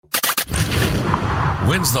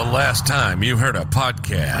When's the last time you heard a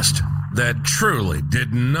podcast that truly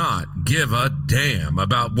did not give a damn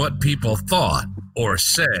about what people thought or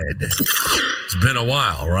said? It's been a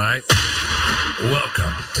while, right?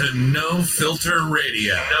 Welcome to No Filter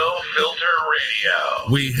Radio. No Filter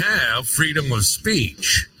Radio. We have freedom of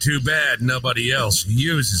speech. Too bad nobody else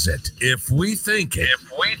uses it. If we think it,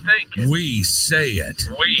 we say it.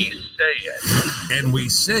 We say it. And we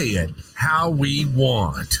say it how we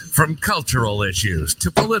want. From cultural issues to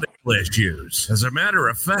political issues. As a matter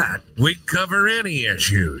of fact, we cover any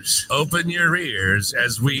issues. Open your ears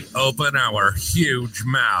as we open our huge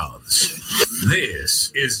mouths.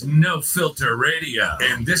 This is No Filter Radio,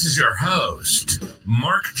 and this is your host,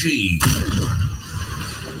 Mark G.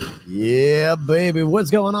 Yeah, baby.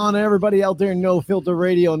 What's going on, everybody out there in No Filter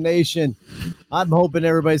Radio Nation? I'm hoping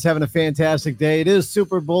everybody's having a fantastic day. It is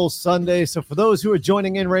Super Bowl Sunday, so for those who are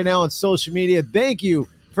joining in right now on social media, thank you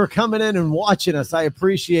for coming in and watching us. I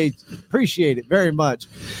appreciate it very much,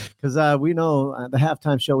 because we know the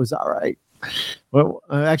halftime show is all right. Well,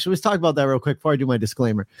 actually, let's talk about that real quick before I do my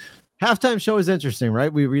disclaimer. Halftime show is interesting,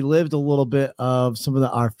 right? We relived a little bit of some of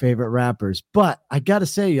our favorite rappers, but I got to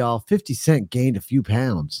say, y'all, 50 Cent gained a few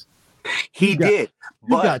pounds. He did,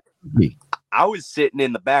 but I was sitting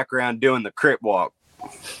in the background doing the Crip walk.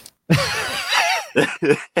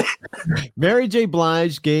 Mary J.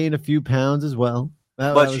 Blige gained a few pounds as well.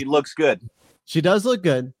 But she looks good. She does look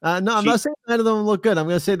good. No, I'm not saying none of them look good. I'm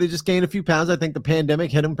going to say they just gained a few pounds. I think the pandemic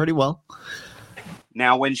hit them pretty well.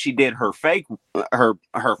 Now, when she did her her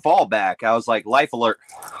fallback, I was like, life alert,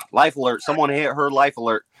 someone hit her, life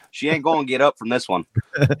alert. She ain't going to get up from this one.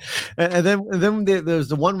 and then there's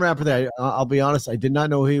the one rapper that I'll be honest, I did not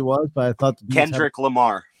know who he was, but I thought Kendrick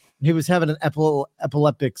Lamar. He was having an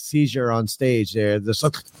epileptic seizure on stage there.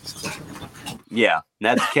 Yeah,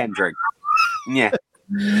 that's Kendrick. Yeah.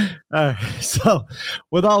 All right. So,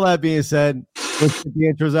 with all that being said, let's get the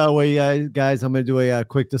intros out of the way, guys. I'm going to do a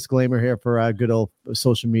quick disclaimer here for good old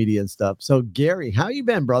social media and stuff. So, Gary, how you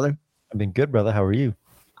been, brother? I've been good, brother. How are you?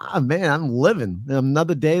 Man, I'm living.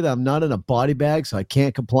 Another day that I'm not in a body bag, so I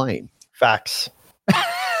can't complain. Facts.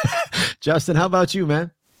 Justin, how about you, man?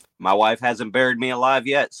 My wife hasn't buried me alive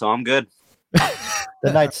yet, so I'm good.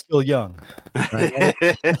 The night's still young. Right?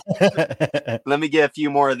 Let me get a few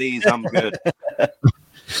more of these. I'm good.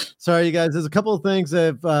 Sorry, you guys. There's a couple of things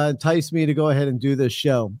that have enticed me to go ahead and do this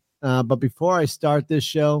show. But before I start this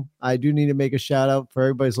show, I do need to make a shout out for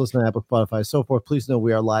everybody's listening to Apple, Spotify, so forth. Please know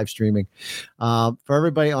we are live streaming for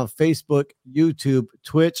everybody on Facebook, YouTube,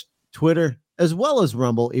 Twitch, Twitter, as well as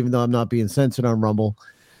Rumble, even though I'm not being censored on Rumble.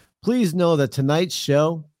 Please know that tonight's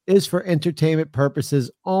show is for entertainment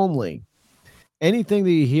purposes only. Anything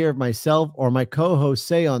that you hear of myself or my co-host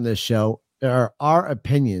say on this show are our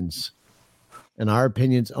opinions and our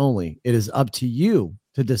opinions only. It is up to you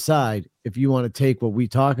to decide if you want to take what we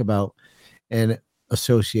talk about and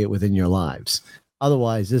associate within your lives.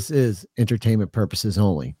 Otherwise, this is entertainment purposes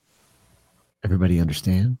only. Everybody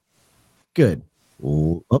understand? Good.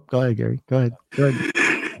 Oh, go ahead, Gary. Go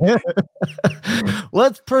ahead.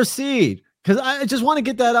 Let's proceed, because I just want to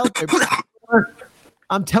get that out there.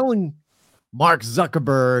 I'm telling Mark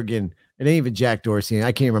Zuckerberg and even Jack Dorsey.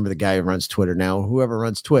 I can't remember the guy who runs Twitter now, whoever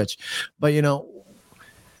runs Twitch. But,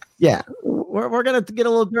 yeah, we're going to get a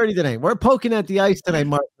little dirty today. We're poking at the ice tonight,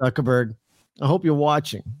 Mark Zuckerberg. I hope you're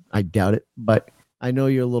watching. I doubt it, but I know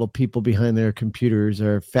your little people behind their computers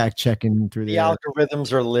are fact-checking through the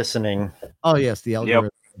algorithms are listening. Oh, yes, the algorithms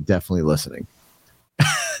are definitely listening.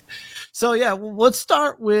 So, yeah, let's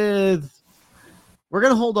start with, we're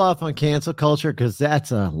going to hold off on cancel culture because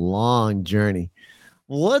that's a long journey.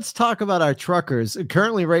 Let's talk about our truckers.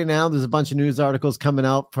 Currently, right now, there's a bunch of news articles coming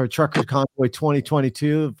out for Trucker Convoy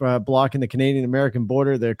 2022 for blocking the Canadian-American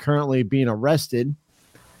border. They're currently being arrested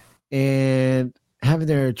and having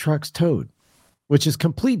their trucks towed, which is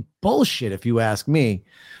complete bullshit, if you ask me.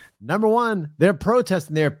 Number one, they're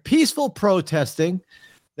protesting. They're peaceful protesting.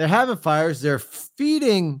 They're having fires. They're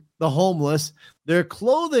feeding the homeless. They're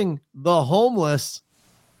clothing the homeless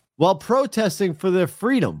while protesting for their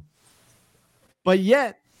freedom. But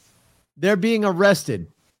yet, they're being arrested.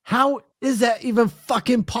 How is that even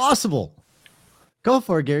fucking possible? Go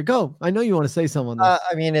for it, Gary. Go. I know you want to say something on this.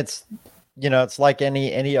 I mean, it's like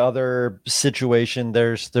any other situation.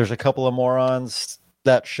 There's a couple of morons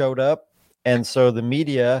that showed up, and so the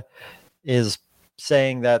media is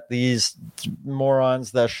saying that these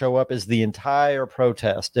morons that show up is the entire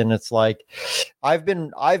protest, and it's like I've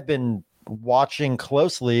been watching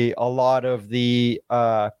closely a lot of the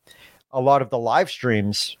live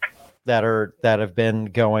streams that have been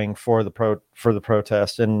going for the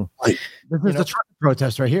protest. And this is the truck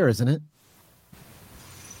protest right here, isn't it?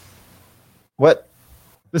 What?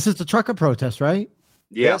 This is the trucker protest, right?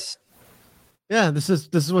 Yes. Yeah, this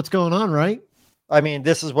is what's going on, right? I mean,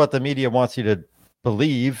 this is what the media wants you to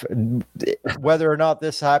believe. Whether or not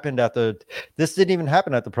this didn't even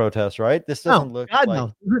happen at the protest, right? This doesn't look God, like.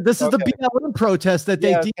 no. This is the Okay. BLM protest that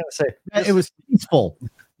they Yeah, I was did. gonna say, It was peaceful.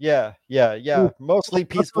 Yeah. Mostly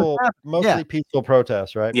peaceful. Mostly peaceful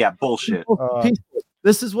protests, right? Yeah, bullshit. Peaceful.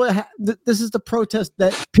 This is this is the protest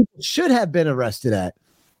that people should have been arrested at,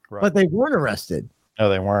 Right. but they weren't arrested. No,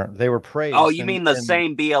 they weren't. They were praised. Oh, you mean the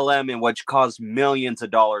same BLM in which caused millions of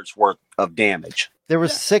dollars worth of damage? There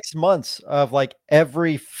was 6 months of like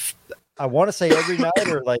I want to say every night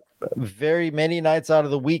or like very many nights out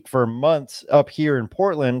of the week for months up here in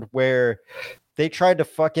Portland where they tried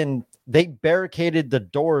to they barricaded the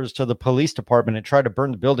doors to the police department and tried to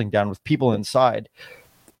burn the building down with people inside.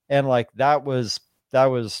 And like that was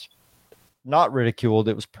not ridiculed.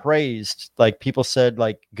 It was praised. Like people said,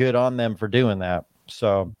 like, good on them for doing that.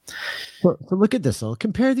 So look at this. So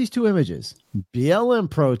compare these two images. BLM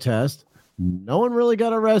protest. No one really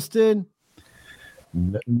got arrested.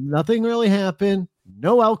 Nothing really happened.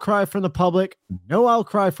 No outcry from the public. No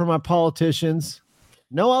outcry from our politicians.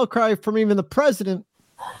 No outcry from even the president.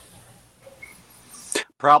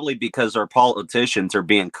 Probably because our politicians are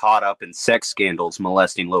being caught up in sex scandals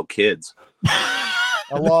molesting little kids.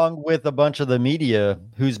 Along with a bunch of the media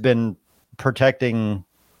who's been protecting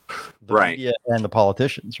the media and the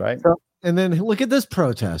politicians, right? And then look at this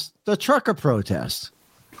protest, the trucker protest.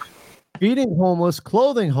 Feeding homeless,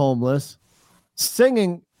 clothing homeless,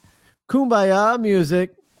 singing kumbaya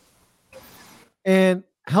music, and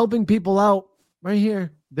helping people out right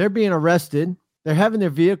here. They're being arrested. They're having their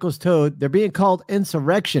vehicles towed. They're being called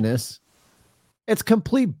insurrectionists. It's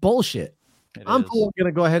complete bullshit. I'm going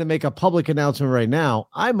to go ahead and make a public announcement right now.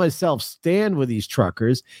 I myself stand with these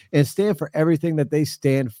truckers and stand for everything that they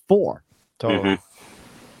stand for. Totally.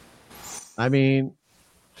 I mean,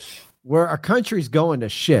 where our country's going to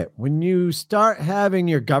shit. When you start having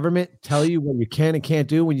your government tell you what you can and can't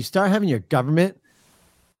do, when you start having your government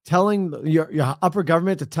telling your upper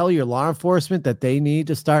government to tell your law enforcement that they need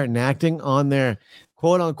to start enacting on their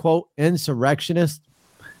quote unquote insurrectionists,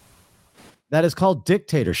 that is called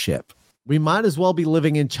dictatorship. We might as well be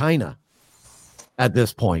living in China at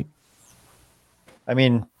this point. I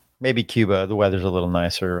mean, maybe Cuba. The weather's a little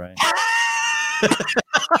nicer, right?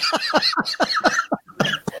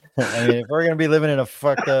 I mean, if we're going to be living in a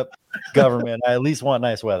fucked up government, I at least want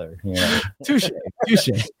nice weather. You know? Touche.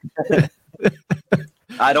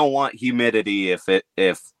 I don't want humidity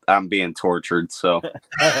if I'm being tortured. So,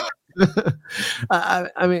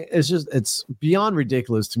 I mean, it's beyond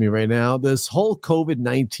ridiculous to me right now. This whole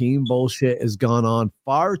COVID-19 bullshit has gone on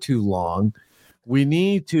far too long. We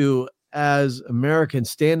need to, as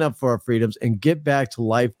Americans, stand up for our freedoms and get back to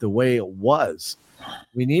life the way it was.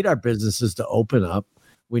 We need our businesses to open up.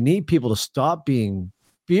 We need people to stop being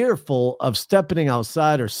fearful of stepping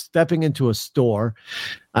outside or stepping into a store.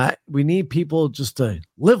 We need people just to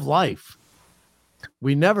live life.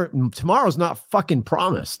 Tomorrow's not fucking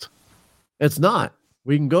promised. It's not.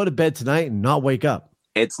 We can go to bed tonight and not wake up.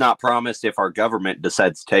 It's not promised if our government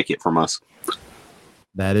decides to take it from us.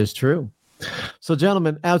 That is true. So,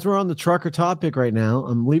 gentlemen, as we're on the trucker topic right now,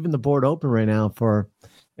 I'm leaving the board open right now for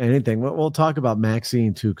anything. We'll talk about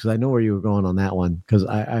Maxine too, because I know where you were going on that one, because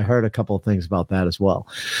I heard a couple of things about that as well.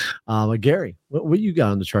 Gary, what you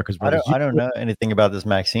got on the truckers? I don't know anything about this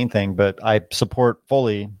Maxine thing, but I support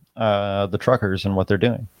fully the truckers and what they're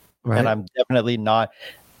doing. Right. And I'm definitely not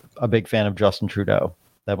a big fan of Justin Trudeau.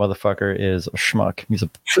 That motherfucker is a schmuck. He's a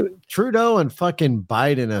Trudeau and fucking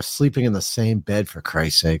Biden are sleeping in the same bed, for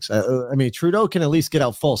Christ's sakes. I mean, Trudeau can at least get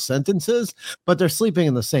out full sentences, but they're sleeping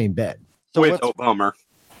in the same bed. So with Obama.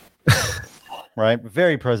 Right?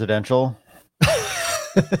 Very presidential.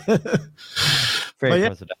 Very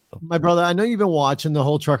presidential. My brother, I know you've been watching the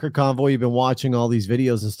whole trucker convoy. You've been watching all these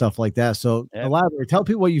videos and stuff like that. So elaborate. Tell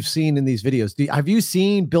people what you've seen in these videos. Have you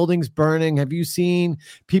seen buildings burning? Have you seen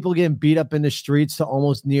people getting beat up in the streets to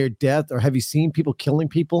almost near death? Or have you seen people killing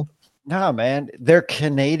people? No, man. They're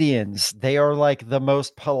Canadians. They are like the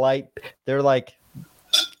most polite. They're like,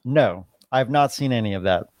 no, I've not seen any of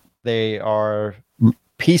that. They are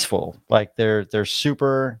peaceful. Like they're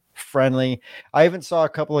super friendly. I even saw a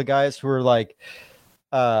couple of guys who were like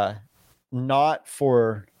not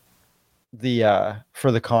for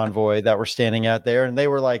the convoy that were standing out there, and they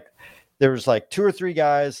were like, there was like 2 or 3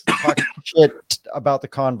 guys talking shit about the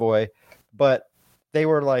convoy, but they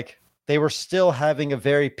were still having a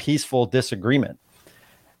very peaceful disagreement.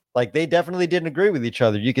 Like they definitely didn't agree with each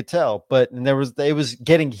other. You could tell, but it was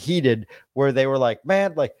getting heated where they were like,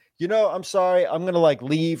 man, like, I'm sorry, I'm going to like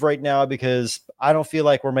leave right now because I don't feel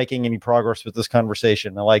like we're making any progress with this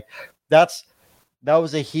conversation. And like, that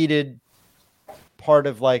was a heated part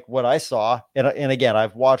of like what I saw. And again,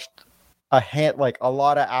 I've watched a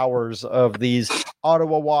lot of hours of these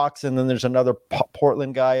Ottawa walks. And then there's another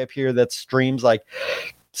Portland guy up here that streams like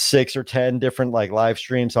 6 or 10 different like live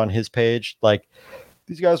streams on his page. Like,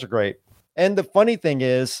 these guys are great. And the funny thing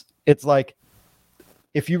is, it's like,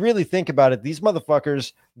 if you really think about it, these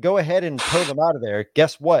motherfuckers go ahead and tow them out of there.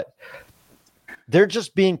 Guess what? They're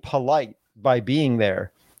just being polite by being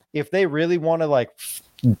there. If they really want to like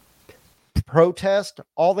protest,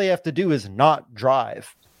 all they have to do is not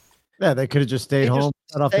drive. Yeah, they could have just stayed home.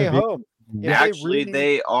 Stay home. Actually,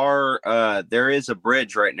 they are. There is a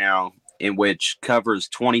bridge right now in which covers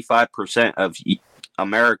 25% of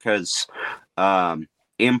America's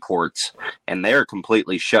imports, and they're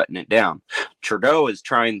completely shutting it down. Trudeau is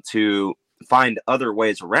trying to find other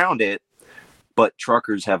ways around it, but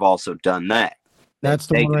truckers have also done that. That's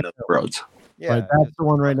the one right those roads. Yeah, right, that's the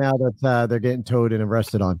one right now that they're getting towed and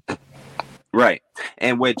arrested on. Right,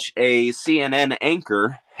 and which a CNN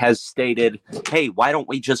anchor has stated, "Hey, why don't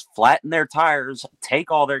we just flatten their tires,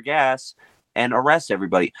 take all their gas, and arrest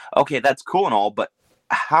everybody?" Okay, that's cool and all, but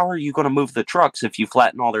how are you going to move the trucks if you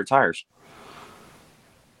flatten all their tires?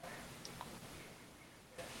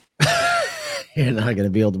 You're not going to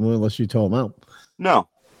be able to move unless you tow them out. No.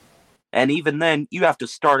 And even then, you have to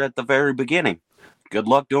start at the very beginning. Good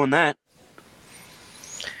luck doing that.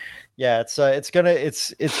 Yeah, it's gonna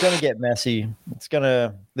get messy.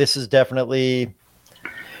 This is definitely,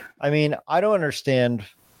 I mean, I don't understand.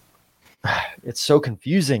 It's so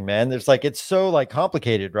confusing, man. It's so like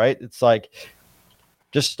complicated, right? It's like,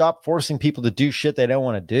 just stop forcing people to do shit they don't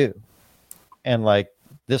want to do. And like,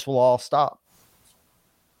 this will all stop.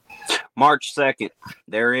 March 2nd,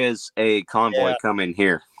 there is a convoy coming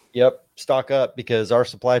here. Yep. Stock up because our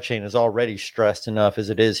supply chain is already stressed enough as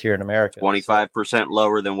it is here in America. 25%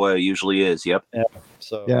 lower than what it usually is. Yep. Yeah.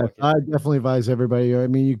 So yeah, I definitely advise everybody. I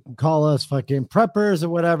mean, you can call us fucking preppers or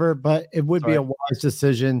whatever, but it would be a wise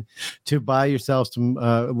decision to buy yourself some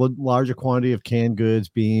larger quantity of canned goods,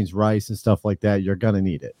 beans, rice, and stuff like that. You're gonna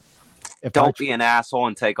need it. Don't be an asshole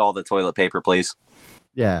and take all the toilet paper, please.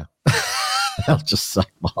 Yeah. That'll just suck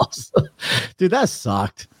balls. Dude, that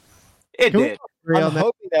sucked. It did. I'm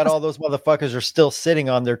hoping that all those motherfuckers are still sitting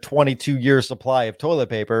on their 22-year supply of toilet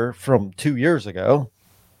paper from 2 years ago.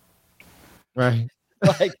 Right.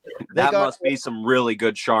 Like that must be some really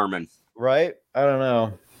good Charmin. Right? I don't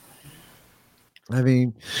know. I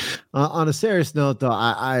mean, on a serious note, though,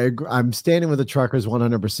 I agree, I'm standing with the truckers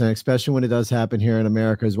 100%, especially when it does happen here in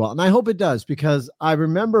America as well. And I hope it does, because I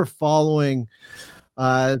remember following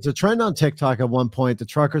it's a trend on TikTok at one point. The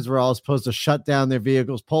truckers were all supposed to shut down their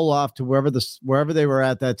vehicles, pull off to wherever they were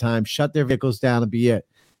at that time, shut their vehicles down and be it.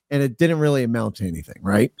 And it didn't really amount to anything,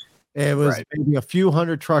 right? It was maybe a few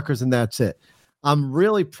hundred truckers and that's it. I'm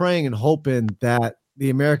really praying and hoping that the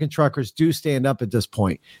American truckers do stand up at this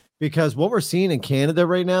point, because what we're seeing in Canada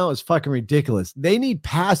right now is fucking ridiculous. They need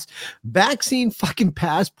vaccine fucking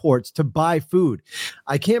passports to buy food.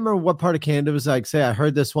 I can't remember what part of Canada it was. Like, say, I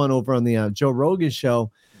heard this one over on the Joe Rogan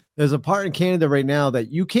show. There's a part in Canada right now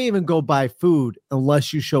that you can't even go buy food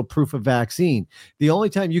unless you show proof of vaccine. The only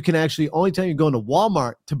time you go into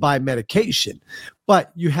Walmart to buy medication,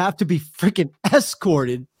 but you have to be freaking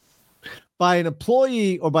escorted by an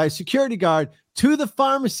employee or by a security guard to the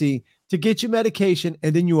pharmacy to get your medication,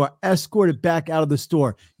 and then you are escorted back out of the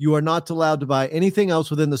store. You are not allowed to buy anything else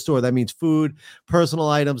within the store. That means food, personal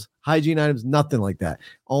items, hygiene items, nothing like that.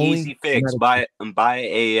 Only easy fix. Buy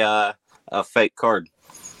a fake card.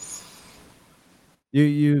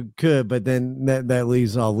 You could, but then that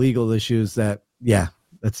leaves all legal issues.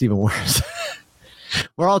 That's even worse.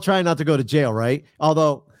 We're all trying not to go to jail, right?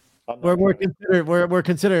 Although we're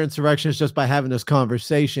considering insurrectionists just by having this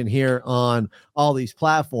conversation here on all these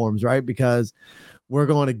platforms, right? Because we're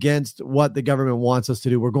going against what the government wants us to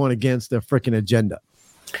do. We're going against their freaking agenda.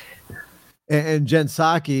 And Jen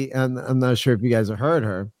Psaki, and I'm not sure if you guys have heard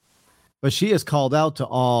her, but she has called out to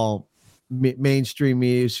all mainstream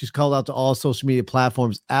media. She's called out to all social media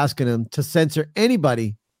platforms, asking them to censor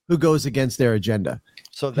anybody who goes against their agenda.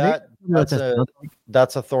 So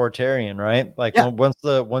that's authoritarian, right? Like once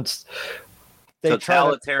they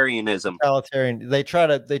totalitarianism. They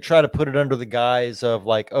try to put it under the guise of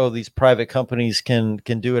like, oh, these private companies can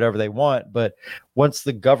do whatever they want. But once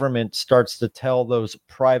the government starts to tell those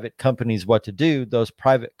private companies what to do, those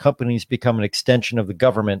private companies become an extension of the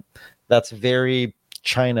government. That's very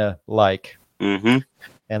China-like. Mm-hmm.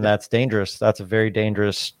 And that's dangerous. That's a very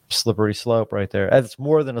dangerous, slippery slope right there. It's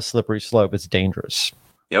more than a slippery slope. It's dangerous.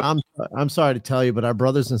 Yep. I'm sorry to tell you, but our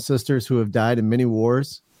brothers and sisters who have died in many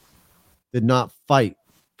wars did not fight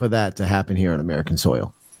for that to happen here on American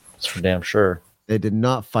soil. That's for damn sure. They did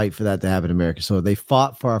not fight for that to happen in America. So they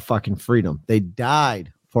fought for our fucking freedom. They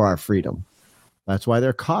died for our freedom. That's why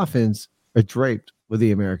their coffins are draped with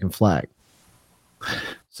the American flag.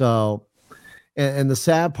 So, and the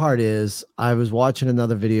sad part is, I was watching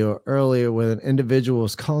another video earlier where an individual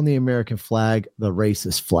was calling the American flag the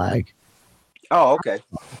racist flag. Oh, okay.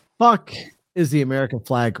 Fuck is the American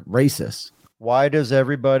flag racist? Why does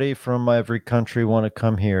everybody from every country want to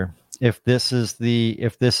come here? If this is the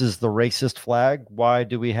racist flag, why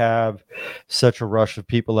do we have such a rush of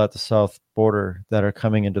people at the south border that are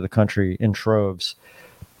coming into the country in troves?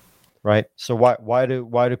 Right? So why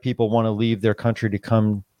do people want to leave their country to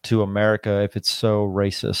come to America if it's so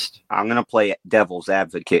racist? I'm going to play devil's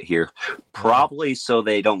advocate here. Probably so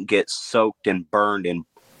they don't get soaked and burned in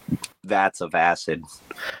vats of acid.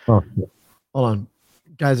 Oh, hold on.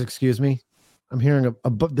 Guys, excuse me. I'm hearing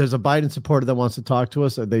there's a Biden supporter that wants to talk to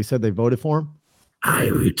us. They said they voted for him. I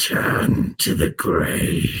return to the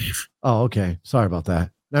grave. Oh, okay. Sorry about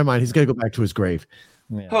that. Never mind. He's going to go back to his grave.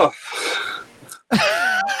 Yeah.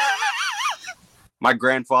 My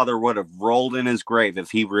grandfather would have rolled in his grave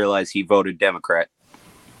if he realized he voted Democrat.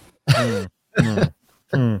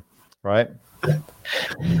 Right?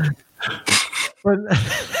 But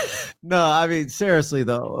no, I mean, seriously,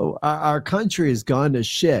 though, our country has gone to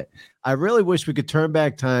shit. I really wish we could turn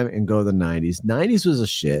back time and go to the 90s. 90s was a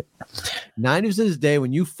shit. 90s is a day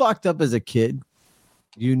when you fucked up as a kid.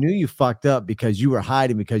 You knew you fucked up because you were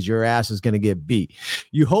hiding because your ass was going to get beat.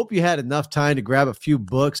 You hope you had enough time to grab a few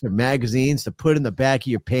books or magazines to put in the back of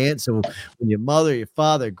your pants. So when your mother or your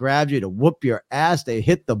father grabbed you to whoop your ass, they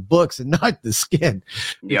hit the books and not the skin.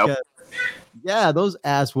 Yep. Because, yeah, those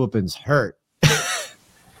ass whoopings hurt.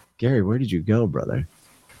 Gary, where did you go, brother?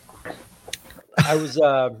 I was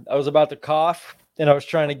about to cough and I was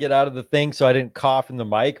trying to get out of the thing so I didn't cough in the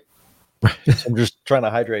mic. So I'm just trying to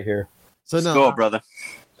hydrate here. So no, Go, brother.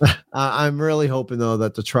 I'm really hoping though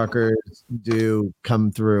that the truckers do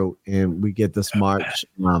come through and we get this March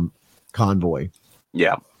convoy.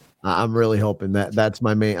 Yeah. I'm really hoping that's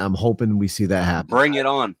my main. I'm hoping we see that happen. Bring it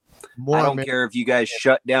on. I don't care if you guys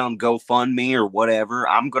shut down GoFundMe or whatever.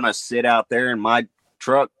 I'm going to sit out there in my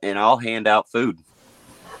truck and I'll hand out food.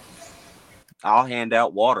 I'll hand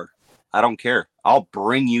out water. I don't care. I'll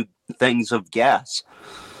bring you things of gas.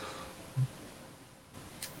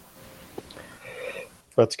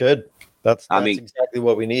 That's good. That's exactly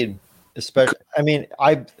what we need. Especially, I mean,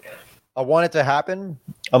 I want it to happen.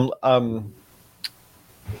 I'm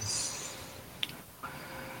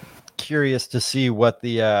curious to see what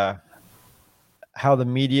how the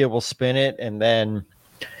media will spin it and then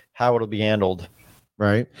how it'll be handled.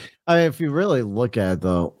 Right. I mean, if you really look at it,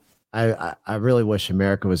 though, I really wish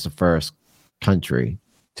America was the first country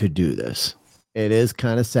to do this. It is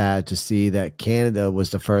kind of sad to see that Canada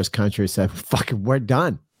was the first country that said, fucking, we're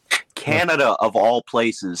done. Canada, of all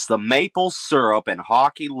places, the maple syrup and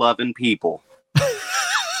hockey loving people.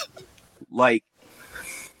 Like,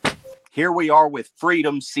 here we are with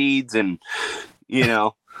freedom seeds and,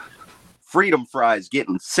 freedom fries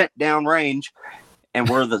getting sent down range. And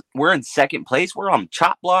we're in second place. We're on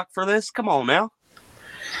chop block for this. Come on now.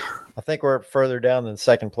 I think we're further down than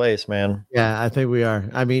second place, man. Yeah, I think we are.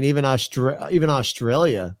 I mean, even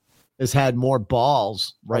Australia has had more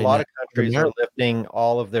balls. Right, a lot of countries are lifting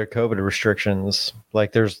all of their COVID restrictions.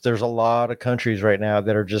 Like, there's a lot of countries right now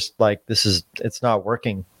that are just like, it's not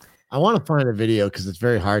working. I want to find a video because it's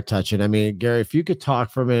very heart touching. I mean, Gary, if you could talk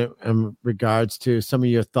for a minute in regards to some of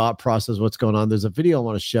your thought process, what's going on. There's a video I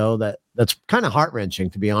want to show that's kind of heart wrenching,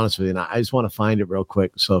 to be honest with you. And I just want to find it real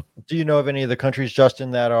quick. So, do you know of any of the countries,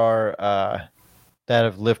 Justin, that are that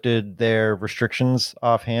have lifted their restrictions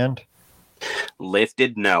offhand?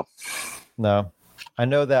 Lifted? No. I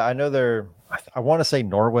know they're. I want to say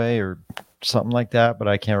Norway or something like that, but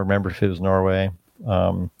I can't remember if it was Norway.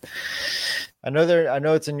 I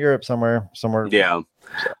know it's in Europe somewhere. Yeah.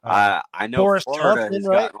 I know Boris Florida Johnson, has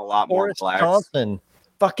right? gotten a lot more blacks. Johnson.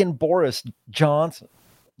 Fucking Boris Johnson.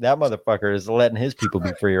 That motherfucker is letting his people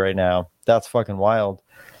be free right now. That's fucking wild.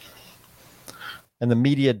 And the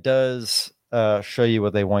media does show you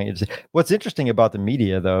what they want you to see. What's interesting about the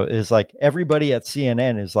media, though, is like everybody at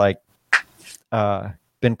CNN is like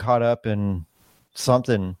been caught up in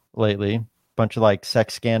something lately. Bunch of like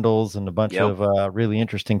sex scandals and a bunch of really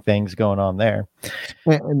interesting things going on there.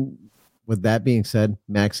 And with that being said,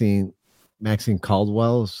 Maxine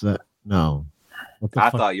Caldwell, no. What the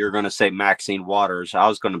I fuck? thought you were going to say Maxine Waters. I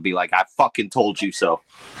was going to be like, I fucking told you so.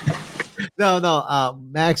 No.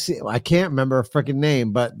 Maxine, I can't remember her freaking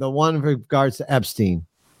name, but the one in regards to Epstein.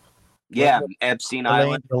 Yeah, Epstein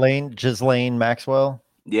Island. Ghislaine Maxwell.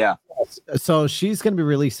 Yeah. So she's going to be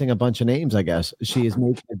releasing a bunch of names, I guess. She is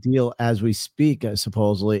making a deal as we speak,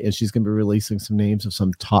 supposedly, and she's going to be releasing some names of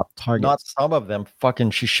some top targets. Not some of them. Fucking,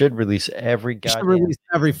 she should release every She should goddamn. release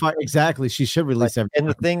every fight. Exactly. She should release every. And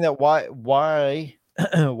the thing that why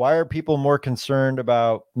are people more concerned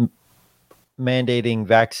about mandating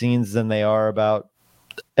vaccines than they are about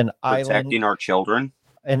Protecting our children?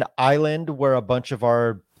 An island where a bunch of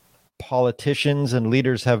our politicians and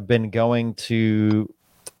leaders have been going to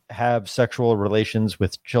have sexual relations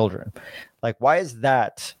with children. Like, why is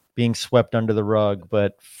that being swept under the rug,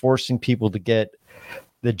 but forcing people to get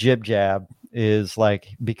the jib jab is like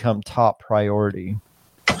become top priority?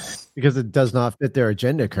 Because it does not fit their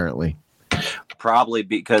agenda currently. Probably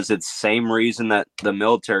because it's the same reason that the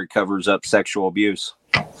military covers up sexual abuse.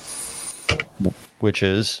 Which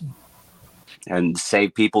is and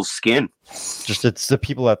save people's skin. Just it's the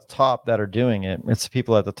people at the top that are doing it. It's the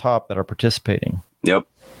people at the top that are participating. Yep.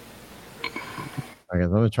 Okay,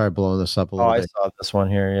 I'm gonna try blowing this up a little bit. I saw this one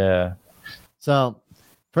here. Yeah. So,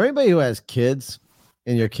 for anybody who has kids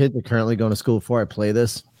and your kids are currently going to school, before I play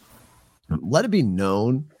this, let it be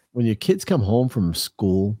known when your kids come home from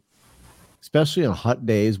school, especially on hot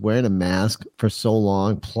days, wearing a mask for so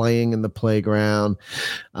long, playing in the playground,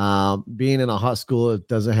 being in a hot school that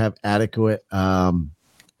doesn't have adequate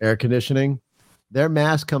air conditioning, their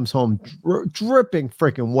mask comes home dripping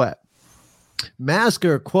freaking wet. Masks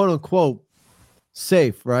are quote unquote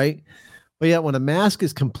safe, right? But yet when a mask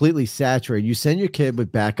is completely saturated, you send your kid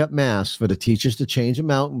with backup masks for the teachers to change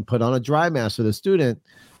them out and put on a dry mask for the student,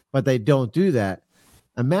 but they don't do that.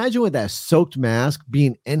 Imagine what that soaked mask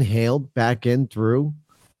being inhaled back in through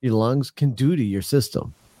your lungs can do to your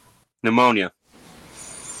system. Pneumonia.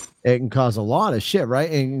 It can cause a lot of shit,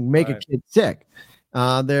 right? And can make a kid sick.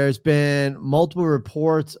 There's been multiple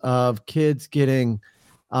reports of kids getting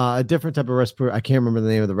a different type of respiratory. I can't remember the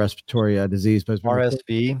name of the respiratory disease, but it's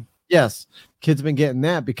RSV. Yes, kids have been getting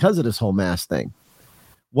that because of this whole mask thing.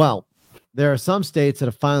 Well, there are some states that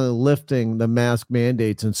are finally lifting the mask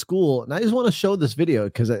mandates in school. And I just want to show this video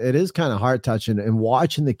because it is kind of heart touching, and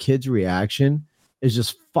watching the kids' reaction is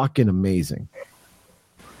just fucking amazing.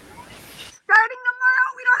 Starting tomorrow,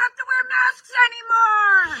 we don't have to wear masks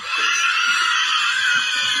anymore.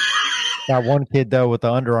 That one kid though with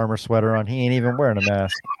the Under Armour sweater on, he ain't even wearing a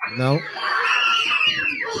mask. No.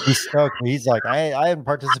 He's stoked. He's like, I haven't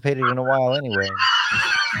participated in a while anyway.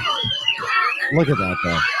 Look at that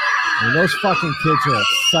though. I mean, those fucking kids are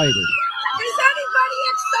excited. Is anybody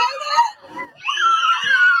excited?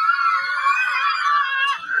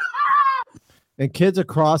 And kids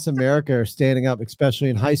across America are standing up, especially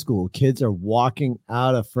in high school. Kids are walking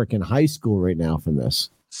out of freaking high school right now from this.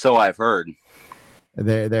 So I've heard.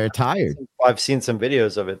 They're tired. I've seen some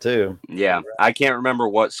videos of it too. Yeah, I can't remember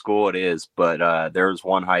what school it is, but there's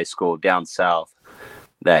one high school down south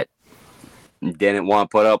that didn't want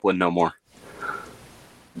to put up with no more.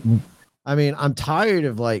 I mean, I'm tired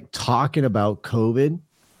of like talking about COVID,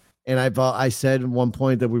 and I said at one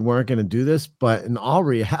point that we weren't going to do this, but in all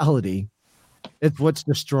reality, it's what's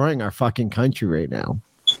destroying our fucking country right now.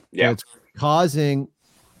 Yeah, and it's causing.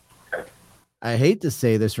 I hate to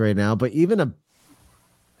say this right now, but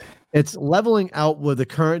it's leveling out with the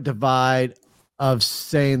current divide of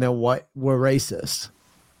saying that we're racist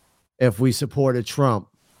if we supported Trump.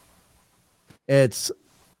 It's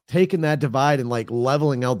taking that divide and like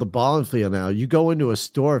leveling out the ball field now. You go into a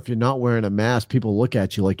store, if you're not wearing a mask, people look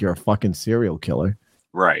at you like you're a fucking serial killer.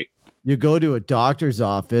 right. You go to a doctor's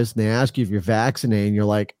office and they ask you if you're vaccinated, and you're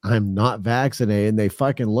like, I'm not vaccinated. And they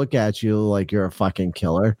fucking look at you like you're a fucking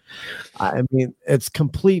killer. I mean, it's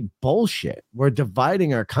complete bullshit. We're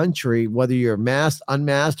dividing our country, whether you're masked,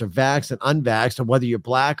 unmasked, or vaxxed and unvaxxed, or whether you're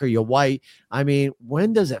black or you're white. I mean,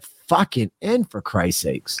 when does it fucking end, for Christ's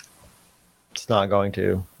sakes? It's not going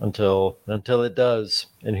to until it does.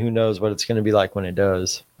 And who knows what it's going to be like when it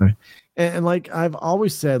does. Right. And like I've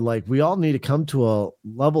always said, like we all need to come to a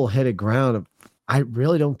level-headed ground of, I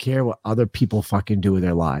really don't care what other people fucking do with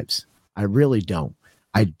their lives. I really don't.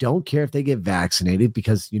 I don't care if they get vaccinated,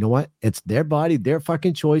 because you know what? It's their body, their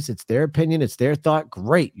fucking choice. It's their opinion. It's their thought.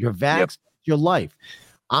 Great. You're vaxxed. Yep. Your life.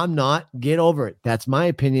 I'm not. Get over it. That's my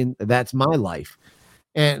opinion. That's my life.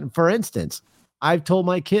 And for instance, I've told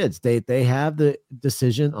my kids they have the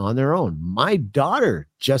decision on their own. My daughter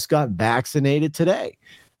just got vaccinated today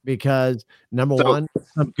because number one,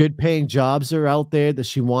 some good paying jobs are out there that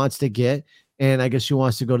she wants to get. And I guess she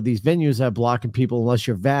wants to go to these venues that are blocking people. Unless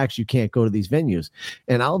you're vaxxed, you can't go to these venues.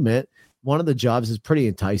 And I'll admit, one of the jobs is pretty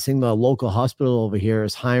enticing. The local hospital over here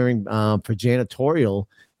is hiring for janitorial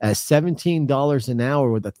at $17 an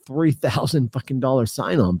hour with a $3,000 fucking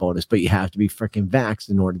sign-on bonus, but you have to be freaking vaxxed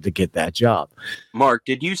in order to get that job. Mark,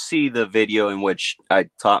 did you see the video in which I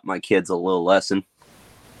taught my kids a little lesson?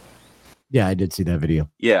 Yeah, I did see that video.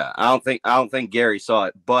 Yeah, I don't think Gary saw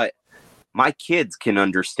it, but my kids can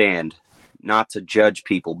understand not to judge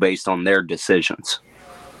people based on their decisions.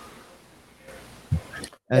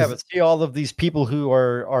 Yeah, but see, all of these people who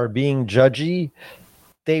are being judgy,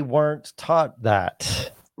 they weren't taught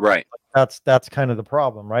that. Right. That's kind of the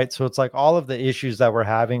problem, right? So it's like all of the issues that we're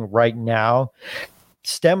having right now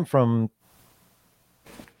stem from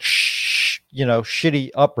shitty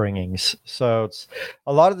upbringings. So it's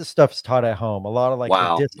a lot of the stuff is taught at home. A lot of like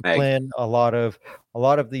the discipline, a lot of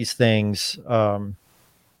these things.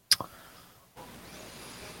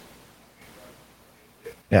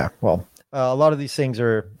 Yeah, well, a lot of these things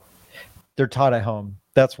they're taught at home.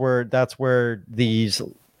 That's where these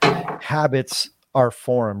habits are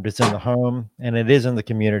formed. It's in the home and it is in the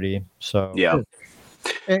community. So yeah.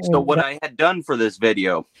 So what I had done for this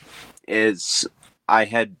video is I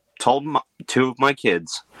had told two of my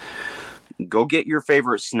kids, go get your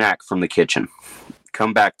favorite snack from the kitchen.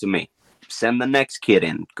 Come back to me. Send the next kid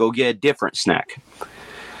in. Go get a different snack.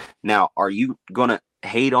 Now, are you going to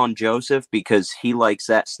hate on Joseph because he likes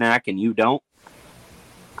that snack and you don't?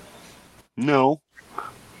 No.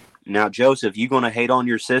 Now, Joseph, you going to hate on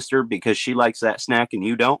your sister because she likes that snack and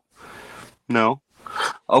you don't? No.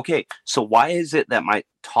 Okay, so why is it that my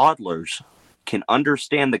toddlers can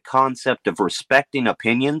understand the concept of respecting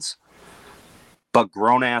opinions, but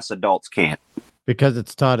grown-ass adults can't? Because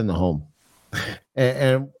it's taught in the home.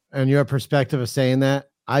 And your perspective of saying that,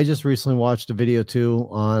 I just recently watched a video too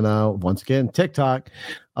on, once again, TikTok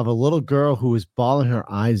of a little girl who was bawling her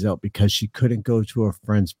eyes out because she couldn't go to her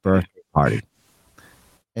friend's birthday party.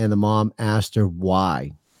 And the mom asked her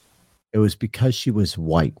why. It was because she was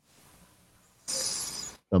white.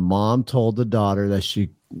 The mom told the daughter that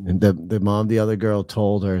the other girl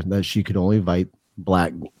told her that she could only invite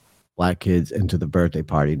black kids into the birthday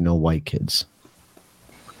party, no white kids.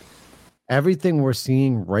 Everything we're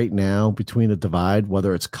seeing right now between the divide,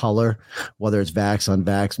 whether it's color, whether it's vax,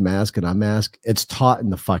 unvax, mask, and unmask, it's taught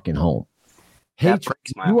in the fucking home. That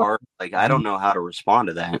breaks my heart. Like, I don't know how to respond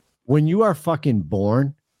to that. When you are fucking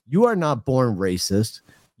born, you are not born racist.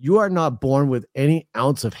 You are not born with any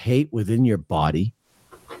ounce of hate within your body.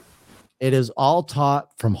 It is all taught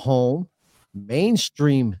from home,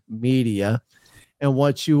 mainstream media, and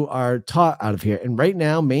what you are taught out of here. And right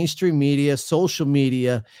now, mainstream media, social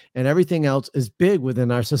media, and everything else is big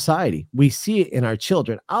within our society. We see it in our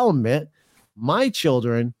children. I'll admit, my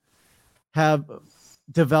children have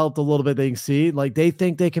developed a little bit. They can see, like, they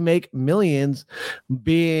think they can make millions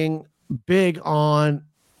being big on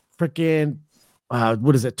freaking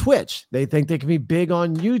Twitch. They think they can be big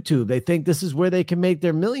on YouTube. They think this is where they can make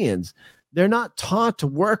their millions. They're not taught to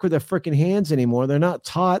work with their freaking hands anymore. They're not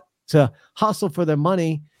taught to hustle for their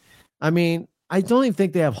money. I mean, I don't even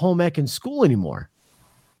think they have home ec in school anymore.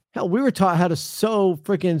 Hell, we were taught how to sew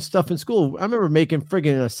freaking stuff in school. I remember making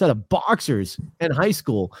freaking a set of boxers in high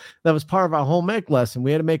school. That was part of our home ec lesson.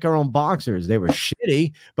 We had to make our own boxers. They were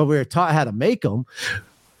shitty, but we were taught how to make them.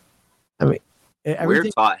 I mean, we're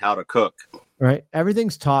taught how to cook. Right?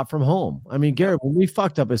 Everything's taught from home. I mean, Garrett, when we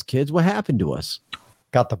fucked up as kids, what happened to us?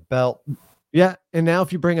 Got the belt. Yeah. And now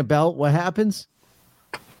if you bring a belt, what happens?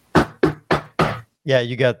 Yeah,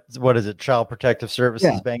 you got, what is it, Child Protective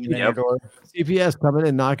Services banging in your door? CPS coming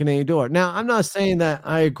in, knocking at your door. Now, I'm not saying that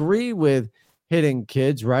I agree with hitting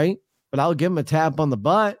kids, right? But I'll give them a tap on the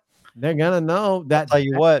butt. They're going to know that. I'll tell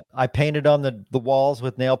you what, I painted on the walls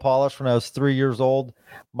with nail polish when I was 3 years old.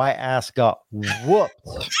 My ass got whooped.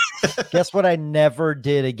 Guess what I never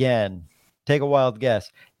did again? Take a wild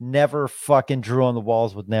guess. Never fucking drew on the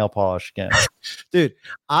walls with nail polish again. Dude,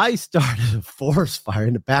 I started a forest fire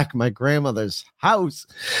in the back of my grandmother's house,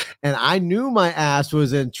 and I knew my ass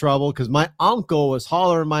was in trouble because my uncle was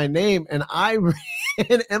hollering my name, and I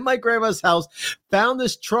ran in my grandma's house, found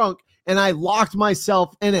this trunk, and I locked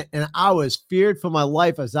myself in it, and I was feared for my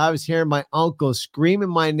life as I was hearing my uncle screaming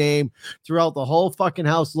my name throughout the whole fucking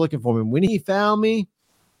house looking for me. When he found me,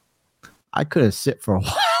 I couldn't sit for a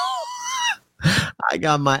while. I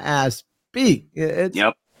got my ass beat.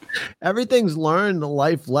 Yep. Everything's learned, the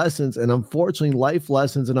life lessons, and unfortunately, life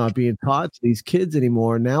lessons are not being taught to these kids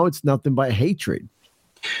anymore. Now it's nothing but hatred.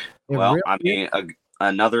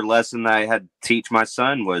 Another lesson that I had to teach my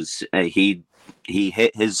son was he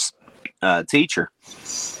hit his teacher,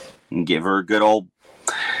 and give her a good old.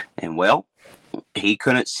 And well, he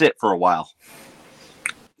couldn't sit for a while.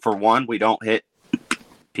 For one, we don't hit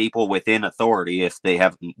people within authority if they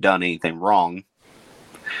haven't done anything wrong.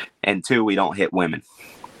 And two, we don't hit women.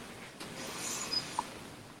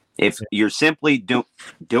 If you're simply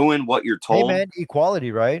doing what you're told. Hey, man,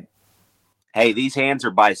 equality, right? Hey, these hands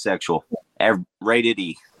are bisexual. Rated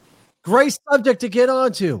E. Great subject to get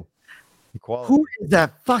onto. Equality. Who is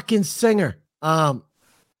that fucking singer?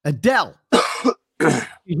 Adele.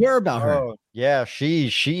 You hear about her? Oh, yeah, she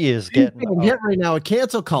is She's getting hit right now with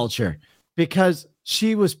cancel culture because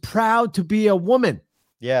she was proud to be a woman.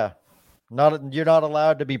 Yeah. You're not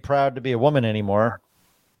allowed to be proud to be a woman anymore.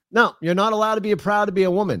 No, you're not allowed to be proud to be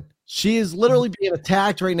a woman. She is literally being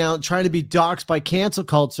attacked right now, trying to be doxxed by cancel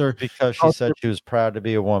culture Because she said she was proud to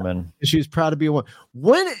be a woman. she was proud to be a woman.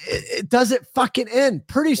 When does it fucking end?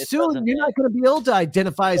 Pretty soon, doesn't you're not going to be able to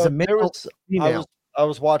identify as a male or female. I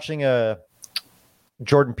was watching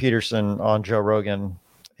Jordan Peterson on Joe Rogan,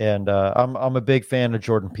 and I'm a big fan of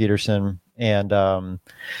Jordan Peterson. And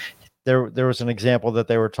there was an example that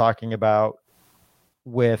they were talking about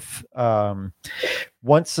with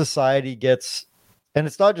once society gets, and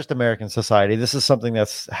it's not just American society, this is something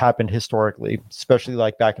that's happened historically, especially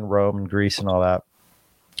like back in Rome and Greece and all that.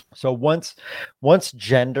 So once life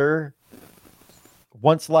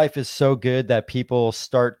is so good that people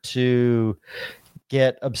start to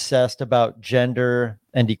get obsessed about gender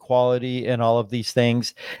and equality and all of these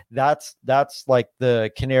things, that's like the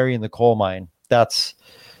canary in the coal mine. That's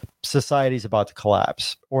society's about to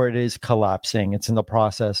collapse, or it is collapsing. It's in the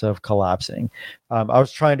process of collapsing. I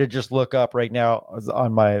was trying to just look up right now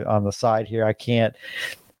on the side here. I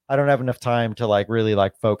don't have enough time to like really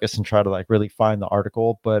like focus and try to like really find the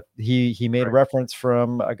article, but he made a reference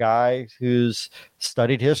from a guy who's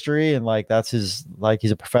studied history, and like that's his, like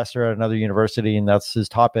he's a professor at another university and that's his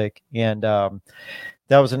topic. And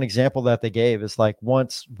that was an example that they gave, is like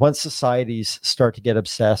once societies start to get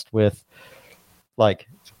obsessed with like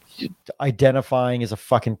identifying as a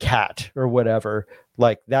fucking cat or whatever,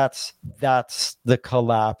 like that's the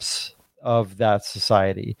collapse of that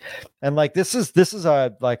society. And like this is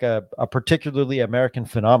a particularly American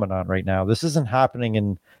phenomenon right now. This isn't happening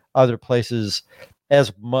in other places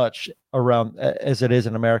as much around as it is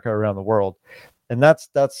in America around the world. And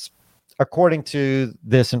that's according to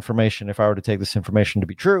this information, if I were to take this information to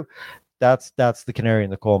be true, that's the canary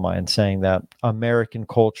in the coal mine, saying that American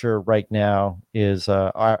culture right now is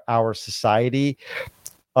our society,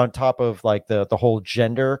 on top of like the whole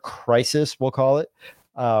gender crisis, we'll call it,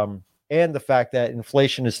 and the fact that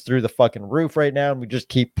inflation is through the fucking roof right now, and we just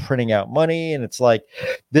keep printing out money. And it's like,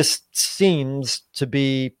 this seems to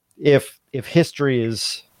be, if history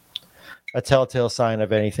is a telltale sign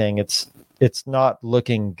of anything, it's not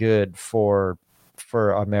looking good for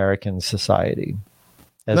American society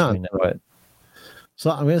as we know it.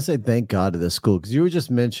 So I'm going to say thank God to this school, because you were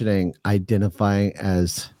just mentioning identifying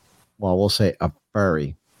as, well, we'll say a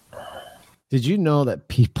furry. Did you know that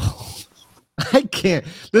people... I can't.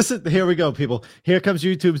 Listen, here we go, people. Here comes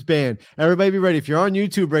YouTube's ban. Everybody be ready. If you're on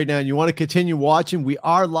YouTube right now and you want to continue watching, we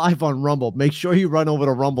are live on Rumble. Make sure you run over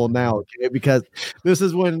to Rumble now, okay? Because this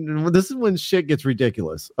is when shit gets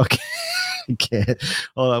ridiculous. Okay. I can't.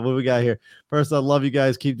 Hold on. What we got here? First, I love you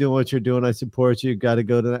guys. Keep doing what you're doing. I support you. Got to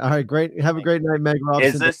go to. All right, great. Have a great night, Meg Robson.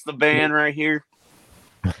 Is this the ban right here?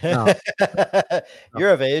 No.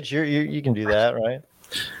 You're of age. You can do that, right?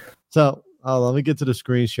 So let me get to the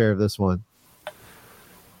screen share of this one.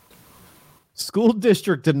 School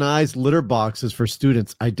district denies litter boxes for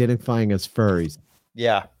students identifying as furries.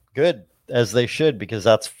 Yeah, good, as they should, because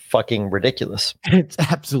that's fucking ridiculous. It's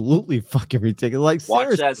absolutely fucking ridiculous. Like, watch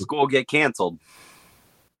seriously. that school get canceled.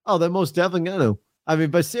 Oh, they're most definitely going to. I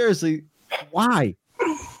mean, but seriously, why?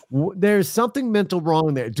 There's something mental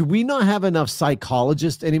wrong there. Do we not have enough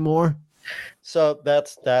psychologists anymore? So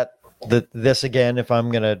that's this again, if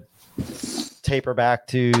I'm going to taper back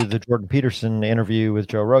to the Jordan Peterson interview with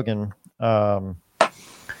Joe Rogan, a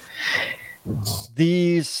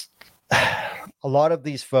lot of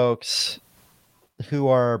these folks who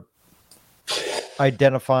are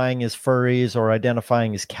identifying as furries or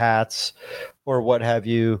identifying as cats or what have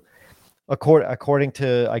you, according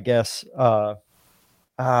to, I guess,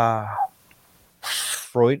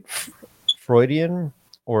 Freudian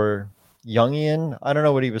or Jungian, I don't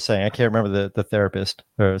know what he was saying. I can't remember the therapist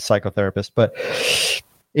or psychotherapist, but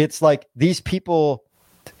it's like these people,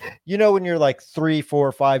 you know, when you're like 3,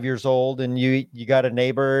 4, 5 years old and you got a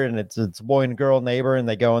neighbor and it's a boy and girl neighbor and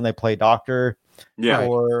they go and they play doctor. Yeah.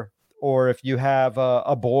 Or if you have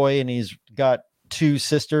a boy and he's got two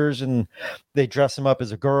sisters and they dress him up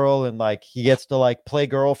as a girl and like he gets to like play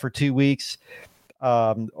girl for 2 weeks,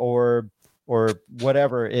 or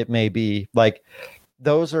whatever it may be. Like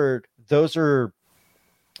those are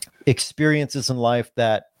experiences in life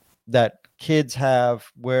that kids have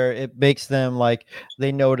where it makes them like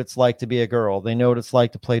they know what it's like to be a girl, they know what it's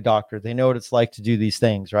like to play doctor, they know what it's like to do these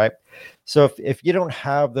things, right? So if you don't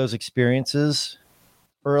have those experiences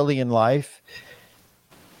early in life,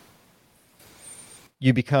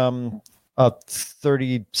 you become a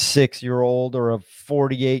 36-year-old or a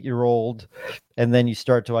 48-year-old, and then you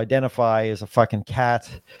start to identify as a fucking cat,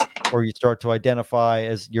 or you start to identify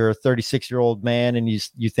as you're a 36-year-old man, and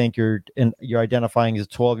you think you're identifying as a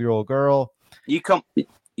 12-year-old girl. You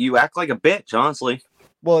act like a bitch, honestly.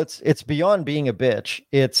 Well, it's beyond being a bitch.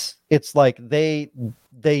 It's like they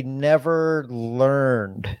never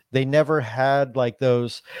learned. They never had like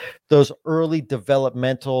those early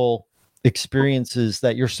developmental experiences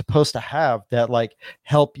that you're supposed to have that like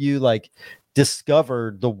help you like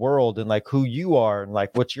discover the world and like who you are and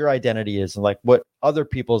like what your identity is and like what other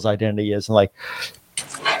people's identity is, and like,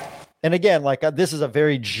 and again, like this is a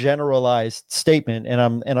very generalized statement, and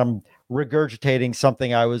I'm regurgitating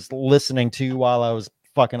something I was listening to while I was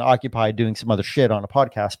fucking occupied doing some other shit on a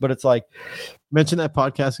podcast. But it's like, mention that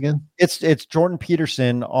podcast again. It's Jordan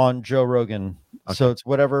Peterson on Joe Rogan. Okay. So it's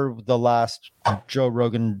whatever the last Joe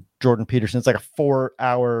Rogan, Jordan Peterson. It's like a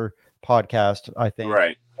 4-hour podcast, I think.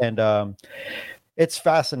 Right. And it's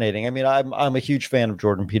fascinating. I mean, I'm a huge fan of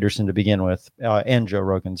Jordan Peterson to begin with, and Joe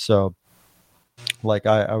Rogan. So like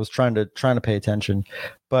I was trying to pay attention,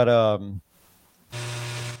 but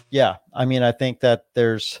yeah, I mean, I think that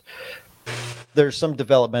there's some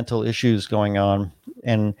developmental issues going on.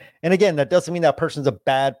 And again, that doesn't mean that person's a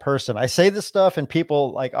bad person. I say this stuff and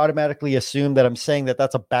people like automatically assume that I'm saying that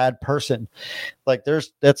that's a bad person. Like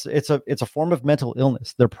it's a form of mental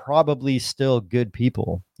illness. They're probably still good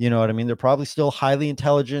people. You know what I mean? They're probably still highly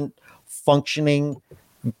intelligent, functioning,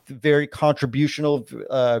 very contributional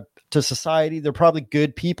to society. They're probably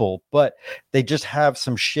good people, but they just have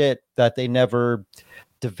some shit that they never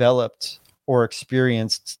developed or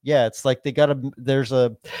experienced. Yeah, it's like there's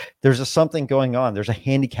a something going on. There's a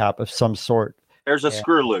handicap of some sort. There's a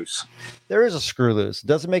screw loose. There is a screw loose. It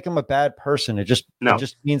doesn't make them a bad person. It just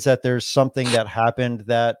means that there's something that happened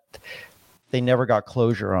that they never got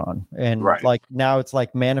closure on. And like now it's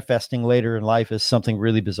like manifesting later in life as something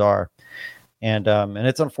really bizarre. And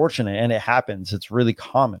it's unfortunate, and it happens. It's really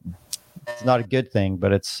common. It's not a good thing,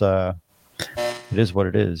 but it is what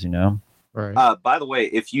it is, you know? Right. By the way,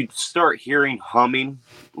 if you start hearing humming,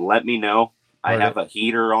 let me know. I have a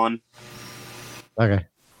heater on. Okay.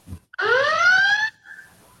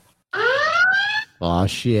 Oh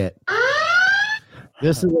shit.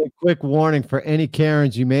 This is a quick warning for any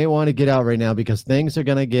Karens. You may want to get out right now because things are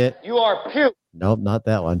gonna get. You are puke. Nope, not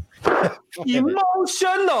that one.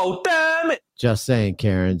 Emotional, damn it. Just saying,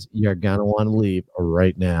 Karens, you're gonna want to leave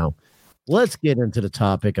right now. Let's get into the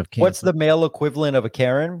topic of cancer. What's the male equivalent of a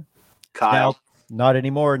Karen? Kyle. Now, not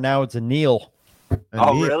anymore. Now it's a Neil.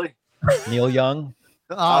 Oh, really? Neil Young.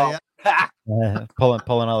 Oh, yeah.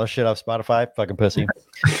 Pulling all the shit off Spotify. Fucking pussy.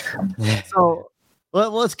 So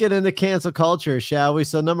let's get into cancel culture, shall we?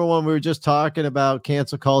 So number one, we were just talking about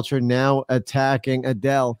cancel culture now attacking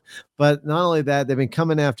Adele. But not only that, they've been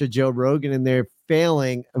coming after Joe Rogan, and they're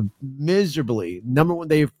failing miserably. Number one,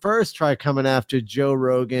 they first tried coming after Joe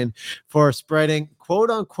Rogan for spreading quote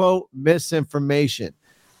unquote misinformation.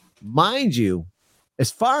 Mind you,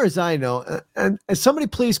 as far as I know, and somebody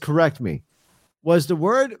please correct me, was the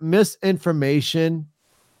word misinformation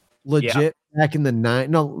legit back in the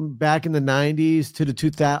 90s to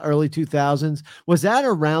the early 2000s? Was that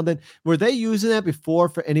around then? Were they using that before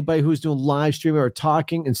for anybody who's doing live streaming or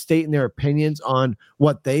talking and stating their opinions on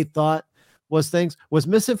what they thought was things? Was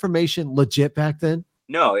misinformation legit back then?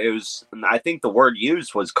 No, it was. I think the word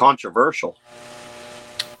used was controversial.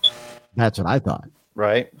 That's what I thought.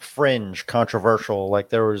 Right? Fringe, controversial.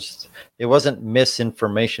 Like it wasn't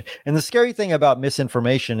misinformation. And the scary thing about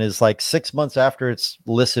misinformation is like 6 months after it's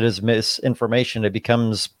listed as misinformation, it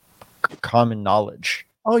becomes common knowledge.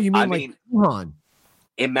 Oh, you mean Wuhan?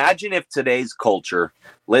 Imagine if today's culture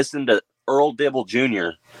listened to Earl Dibble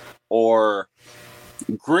Jr. or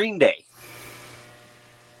Green Day.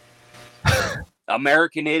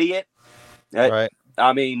 American Idiot. Right.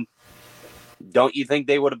 I mean, don't you think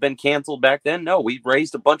they would have been canceled back then? No, we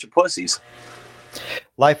raised a bunch of pussies.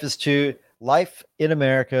 Life in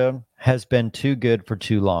America has been too good for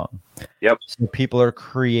too long. Yep. So people are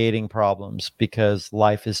creating problems because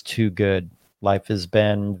life is too good. Life has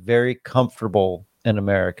been very comfortable in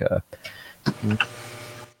America.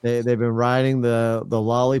 They've been riding the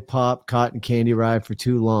lollipop cotton candy ride for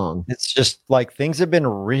too long. It's just like things have been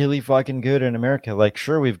really fucking good in America. Like,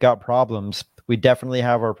 sure, we've got problems. We definitely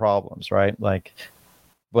have our problems, right? Like,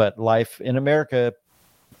 but life in America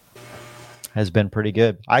has been pretty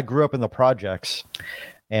good. I grew up in the projects,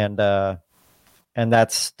 and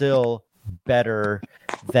that's still better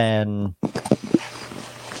than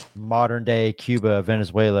modern day Cuba,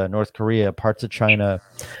 Venezuela, North Korea, parts of China.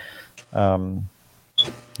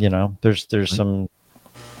 You know, there's some,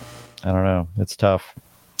 I don't know. It's tough.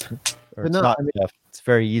 Or it's not tough. It's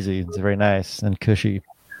very easy. It's very nice and cushy.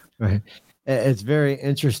 Right. It's very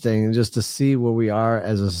interesting just to see where we are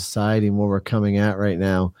as a society and where we're coming at right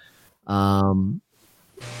now.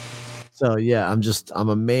 So yeah, I'm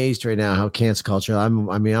amazed right now how cancel culture. I'm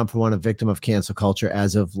for one a victim of cancel culture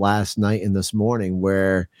as of last night and this morning,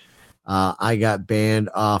 where I got banned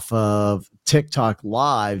off of TikTok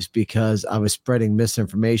lives because I was spreading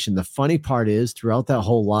misinformation. The funny part is, throughout that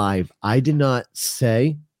whole live, I did not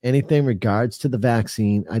say anything regards to the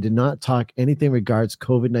vaccine. I did not talk anything regards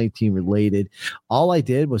COVID-19 related. All I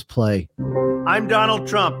did was play, I'm Donald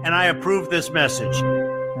Trump, and I approve this message.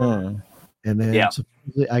 And then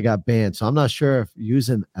supposedly I got banned. So I'm not sure if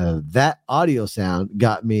using that audio sound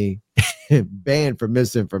got me banned for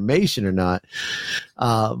misinformation or not.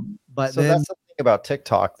 But so that's the thing about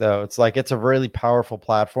TikTok, though. It's like it's a really powerful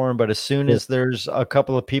platform, but as soon as there's a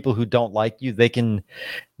couple of people who don't like you, they can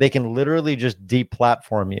literally just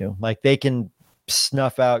deplatform you. Like they can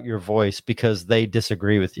snuff out your voice because they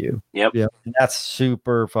disagree with you. Yep. And that's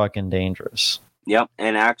super fucking dangerous. Yep.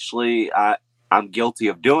 And actually, I'm guilty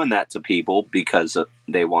of doing that to people because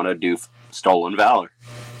they want to do stolen valor.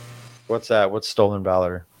 What's that? What's stolen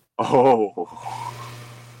valor? Oh.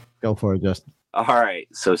 Go for it, Justin. All right.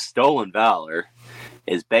 So stolen valor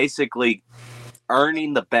is basically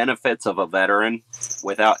earning the benefits of a veteran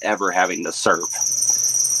without ever having to serve.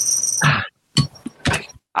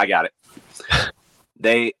 I got it.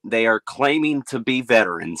 They are claiming to be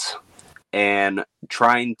veterans and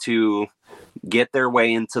trying to get their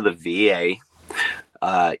way into the VA,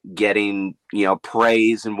 getting,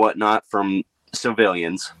 praise and whatnot from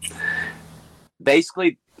civilians.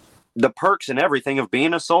 Basically, the perks and everything of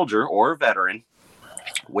being a soldier or a veteran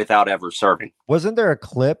without ever serving. Wasn't there a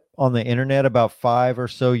clip on the internet about 5 or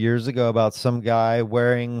so years ago about some guy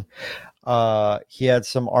wearing, he had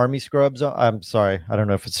some army scrubs on? I'm sorry, I don't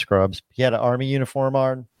know if it's scrubs. He had an army uniform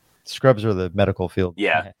on. Scrubs are the medical field.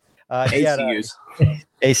 Yeah. ACUs.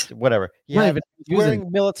 Whatever. He had wearing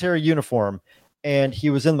military uniform, and he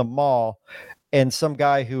was in the mall. And some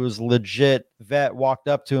guy who was legit vet walked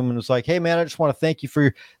up to him and was like, "Hey man, I just want to thank you for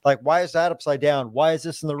your, why is that upside down? Why is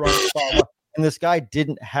this in the wrong spot?" And this guy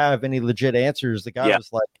didn't have any legit answers. The guy was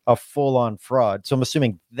like a full-on fraud. So I'm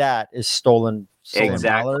assuming that is stolen exactly.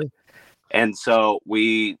 valor. And so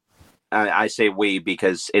I say we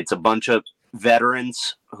because it's a bunch of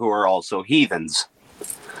veterans who are also heathens.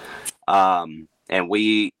 And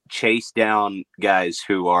we chase down guys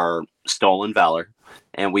who are stolen valor,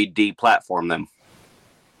 and we deplatform them.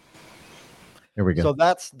 Here we go. So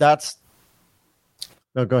that's.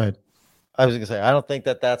 No, go ahead. I was going to say, I don't think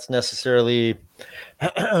that's necessarily.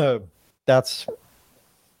 I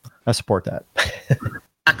support that.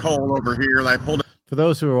 Black hole over here. For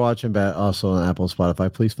those who are watching also on Apple and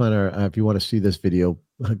Spotify, please find our, if you want to see this video,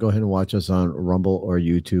 go ahead and watch us on Rumble or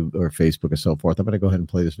YouTube or Facebook and so forth. I'm going to go ahead and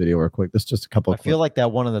play this video real quick. This is just a couple of I feel like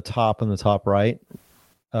that one on the top right,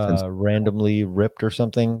 randomly ripped or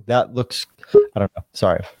something. That looks, I don't know.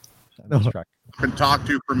 Sorry. Been talked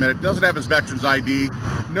to for a minute. Doesn't have his veteran's ID.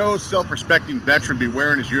 No self-respecting veteran be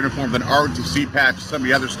wearing his uniform with an ROTC patch, some of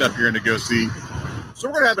the other stuff you're going to go see. So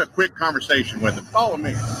we're going to have a quick conversation with him. Follow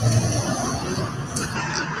me.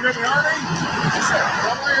 You're in the Army? Yes, sir.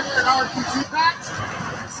 Don't wear an ROTC patch?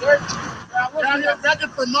 Yes, sir. You're out here begging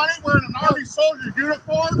for money wearing an Army soldier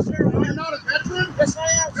uniform? Sir, you're not a veteran? Yes, I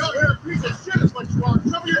am. No, you're a piece of shit is what you are.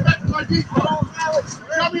 Show me your veteran's ID card. I don't have it, sir.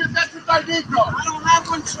 Show me your veteran's ID card. I don't have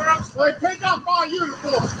one, sir. Well, take off all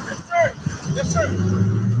uniforms. Yes, sir. Yes, sir.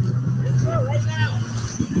 Yes, sir. Right now.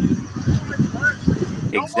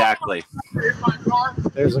 Exactly.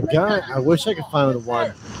 There's a guy. I wish I could find the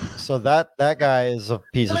one. So that guy is a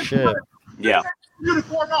piece of shit. Yeah.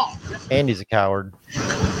 Uniform off. And he's a coward.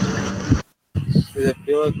 Because I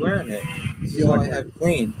feel like wearing it. This is all I have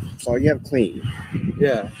clean. Oh, you have clean.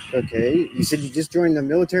 Yeah. Okay. You said you just joined the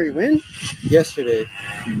military when? Yesterday.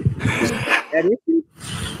 Was that issued?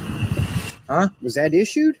 Huh? Was that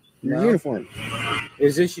issued? Your No. uniform. It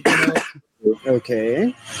was issued to me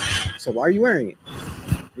Okay. So why are you wearing it?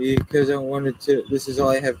 because I wanted to. This is all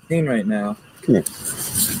I have clean right now. Come here.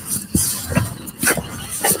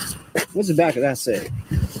 What's the back of that say?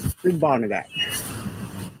 Read the bottom of that.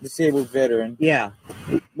 Disabled veteran. Yeah.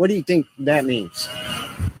 What do you think that means?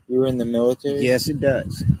 You were in the military? Yes, it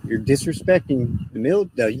does. You're disrespecting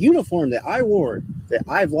the uniform that I wore that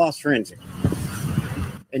I've lost friends in.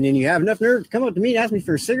 And then you have enough nerve to come up to me and ask me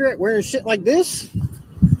for a cigarette wearing shit like this?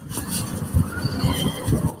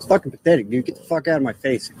 It's fucking pathetic, dude. Get the fuck out of my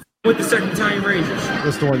face. With the 2nd Battalion Rangers.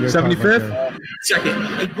 That's the one you're talking about 75th? there.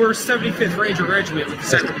 Second. We're 75th Ranger Regiment with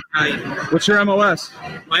the 2nd Battalion. What's your MOS?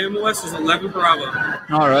 My MOS is 11 Bravo.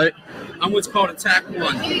 All right. I'm what's called Attack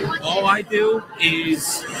 1. All I do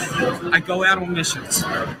is I go out on missions.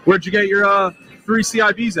 Where'd you get your 3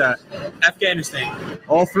 CIBs at? Afghanistan.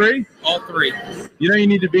 All 3? All 3. You know you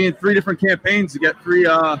need to be in 3 different campaigns to get 3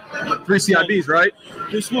 CIBs, right?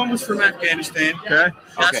 This one was from Afghanistan. Okay.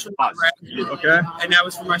 That's from pause. Iraq. Okay. And that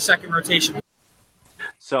was for my 2nd rotation.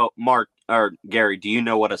 So, Mark or Gary, do you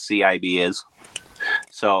know what a CIB is?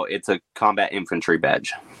 So, it's a combat infantry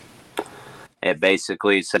badge. It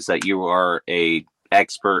basically says that you are a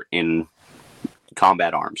expert in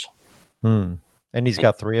combat arms. And he's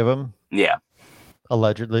got 3 of them, Yeah,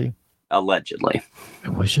 allegedly. allegedly. I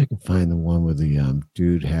wish I could find the one where the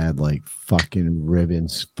dude had like fucking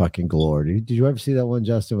ribbons, fucking galore. Did you ever see that one,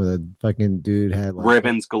 Justin? Where the fucking dude had like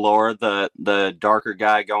Ribbons galore. The darker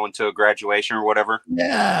guy going to a graduation or whatever.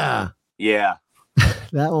 Yeah, Yeah.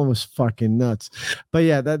 that one was fucking nuts. But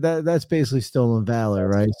yeah, that's basically stolen valor,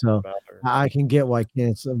 right? So I can get why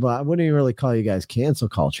cancel, but I wouldn't even really call you guys cancel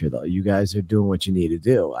culture though. You guys are doing what you need to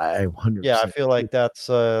do. I 100%. Yeah, I feel like that's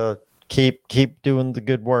keep doing the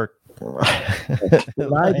good work. I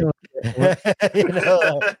don't- You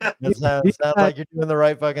know, it sounds like you're doing the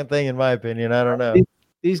right fucking thing, in my opinion. I don't know.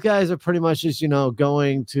 These guys are pretty much just,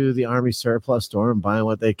 going to the Army surplus store and buying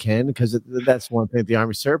what they can, because that's one thing. The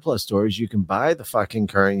Army surplus store is you can buy the fucking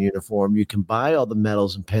current uniform. You can buy all the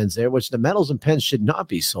medals and pins there, which the medals and pins should not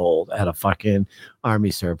be sold at a fucking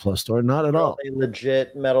Army surplus store. Not at all. Are they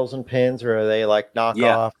legit medals and pins, or are they like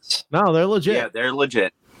knockoffs? No, they're legit. Yeah, they're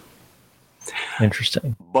legit.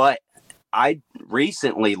 Interesting. But I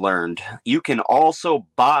recently learned you can also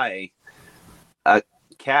buy a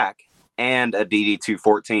CAC and a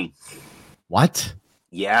DD-214. What?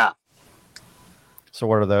 Yeah. So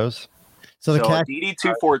what are those? So the a CAC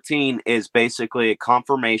DD-214 is basically a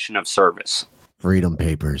confirmation of service. freedom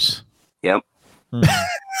papers. Yep.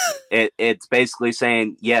 It's basically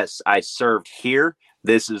saying, yes, I served here.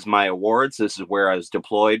 This is my awards. This is where I was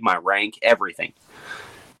deployed, my rank, everything.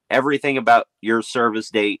 Everything about your service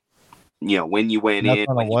date, when you went That's in.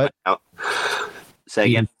 on a when you what? went out. Say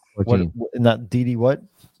again. What, not DD what?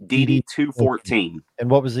 DD-214. And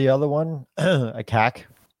what was the other one? A CAC?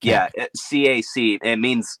 Yeah, CAC. It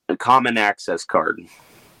means a common access card.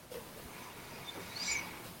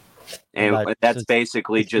 And Like, that's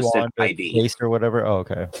basically just an ID. Case or whatever. Oh,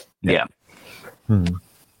 okay. Yeah.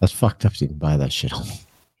 That's fucked up. You can buy that shit.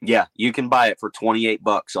 Yeah, you can buy it for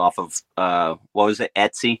 $28 off of what was it,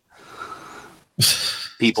 Etsy?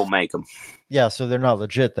 People make them. Yeah, so they're not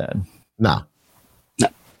legit then. No.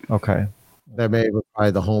 Okay. They're made with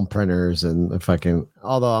probably the home printers and the fucking.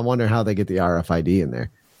 Although I wonder how they get the RFID in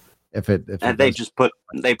there. And they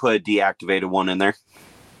put a deactivated one in there.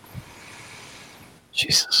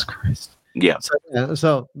 Jesus Christ. Yeah.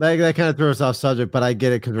 So that kind of throws off subject, but I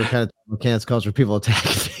get it because we're kind of cancel culture, people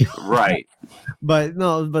attacking people. Right. But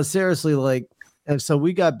seriously, like, and so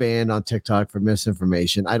we got banned on TikTok for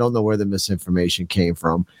misinformation. I don't know where the misinformation came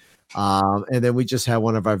from. And then we just had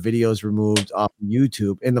one of our videos removed off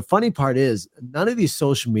YouTube. And the funny part is, none of these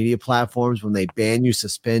social media platforms, when they ban you,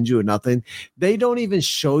 suspend you, or nothing, they don't even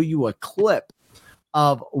show you a clip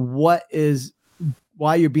of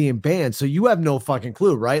why you're being banned. So you have no fucking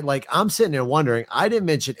clue, right? Like, I'm sitting there wondering, I didn't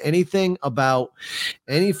mention anything about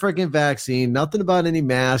any freaking vaccine, nothing about any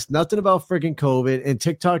mask, nothing about freaking COVID, and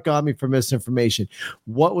TikTok got me for misinformation.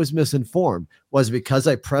 What was misinformed? Was it because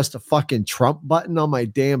I pressed a fucking Trump button on my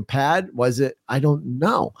damn pad? Was it? I don't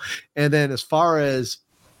know. And then as far as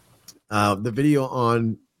the video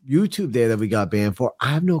on YouTube there that we got banned for, I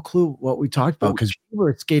have no clue what we talked about, because we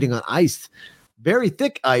were skating on ice, very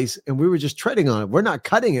thick ice, and we were just treading on it. We're not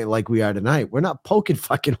cutting it like we are tonight. We're not poking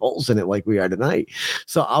fucking holes in it like we are tonight.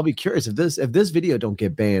 So I'll be curious if this video don't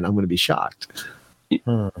get banned, I'm going to be shocked.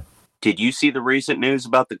 Did you see the recent news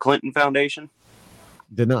about the Clinton Foundation?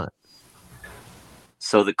 Did not.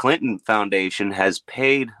 So the Clinton Foundation has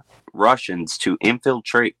paid Russians to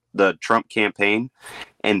infiltrate the Trump campaign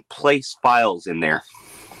and place files in there.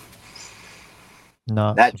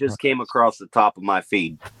 That just came across the top of my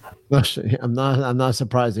feed. I'm not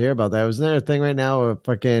surprised to hear about that. Was there a thing right now where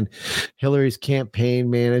fucking Hillary's campaign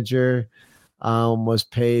manager was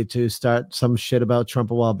paid to start some shit about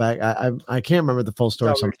Trump a while back. I can't remember the full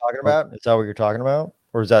story. Is that what you're talking about? Is that what you're talking about?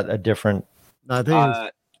 Or is that a different? No, I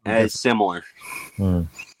think it's similar.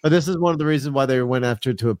 But this is one of the reasons why they went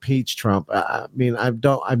after to impeach Trump. I mean, I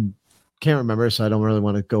can't remember, so I don't really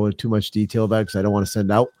want to go into too much detail about it because I don't want to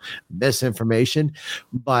send out misinformation.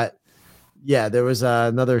 But yeah, there was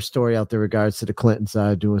another story out there regards to the Clintons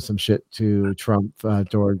doing some shit to Trump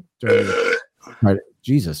during right.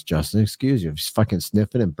 Jesus, Justin, excuse you. He's fucking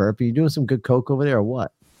sniffing and burping. You doing some good coke over there or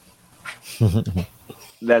what?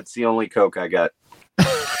 That's the only coke I got.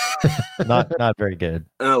 Not very good.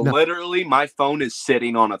 No. Literally, my phone is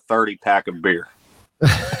sitting on a 30-pack of beer.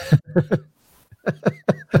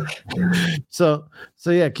 So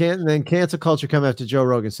yeah, cancel culture come after Joe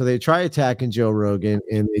Rogan. So they try attacking Joe Rogan,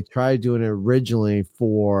 and they tried doing it originally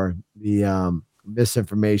for the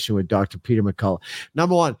misinformation with Dr. Peter McCullough.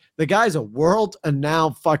 Number one, the guy's a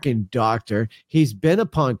world-renowned fucking doctor. He's been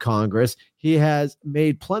upon Congress. He has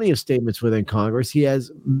made plenty of statements within Congress. He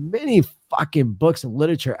has many fucking books and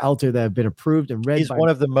literature out there that have been approved and read. He's one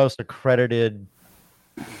of the most accredited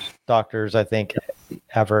doctors, I think,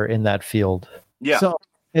 ever in that field. Yeah. So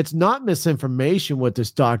it's not misinformation what this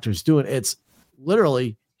doctor's doing. It's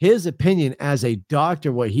literally his opinion as a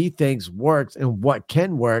doctor, what he thinks works and what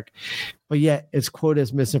can work. But yet it's quoted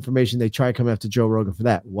as misinformation. They try to come after Joe Rogan for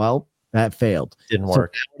that. Well, that failed. Didn't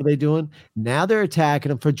work. What are they doing? Now they're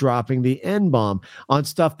attacking him for dropping the N-bomb on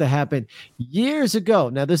stuff that happened years ago.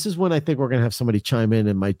 Now, this is when I think we're going to have somebody chime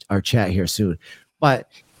in our chat here soon.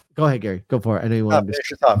 But go ahead, Gary. Go for it. I know you want to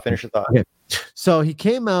finish your thought. Okay. So he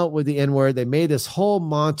came out with the N-word. They made this whole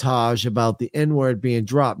montage about the N-word being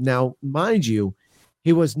dropped. Now, mind you,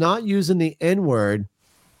 he was not using the N-word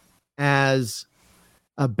as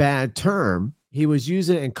a bad term. He was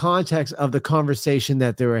using it in context of the conversation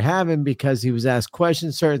that they were having because he was asked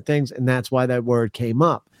questions, certain things, and that's why that word came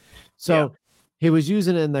up. So he was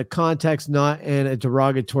using it in the context, not in a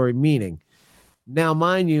derogatory meaning. Now,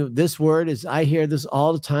 mind you, this word is, I hear this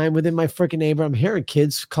all the time within my freaking neighbor. I'm hearing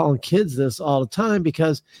kids calling kids this all the time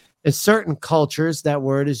because in certain cultures, that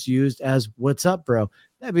word is used as what's up, bro.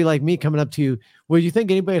 That'd be like me coming up to you. Well, you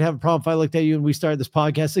think anybody would have a problem if I looked at you and we started this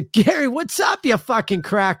podcast? Like, Gary, what's up, you fucking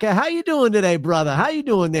cracker? How you doing today, brother? How you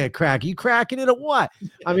doing there, cracker? You cracking it or what?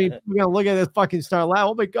 I mean, we're going to look at this fucking start loud.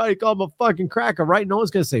 Oh, my God, he called him a fucking cracker, right? No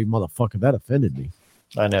one's going to say, motherfucker, that offended me.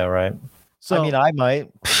 I know, right? So, I mean, I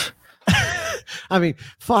might. I mean,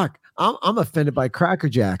 fuck, I'm offended by Cracker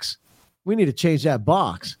Jacks. We need to change that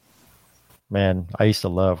box. Man, I used to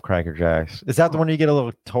love Cracker Jacks. Is that the one you get a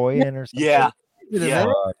little toy in or something? Yeah. Yeah.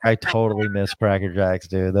 I totally miss Cracker Jacks,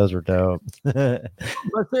 dude. Those were dope. But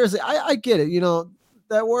seriously, I get it. You know,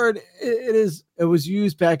 that word, it was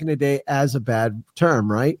used back in the day as a bad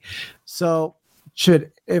term, right? So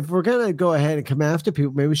if we're gonna go ahead and come after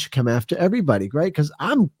people, maybe we should come after everybody, right? Because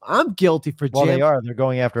I'm guilty for well, they're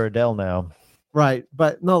going after Adele now. Right,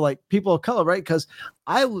 but no, like people of color, right? Because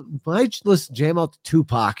I listen jam out to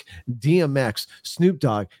Tupac, DMX, Snoop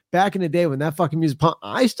Dogg. Back in the day when that fucking music pumped,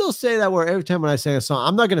 I still say that word every time when I sing a song.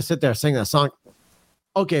 I'm not gonna sit there and sing that song.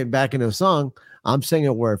 Okay, back in the song, I'm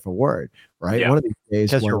singing word for word, right? Yeah. One of these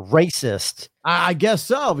days, Because you're racist. I guess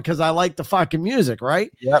so, because I like the fucking music,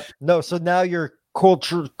 right? Yep. No, so now you're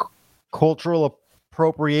cultural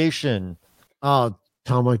appropriation. Oh,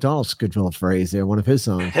 Tom McDonald's good little phrase there, one of his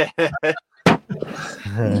songs.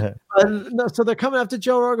 No, so they're coming after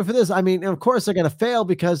Joe Rogan for this. I mean, of course they're gonna fail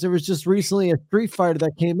because there was just recently a Street Fighter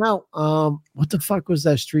that came out. What the fuck was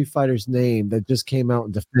that Street Fighter's name that just came out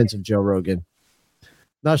in defense of Joe Rogan?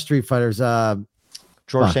 Not Street Fighters.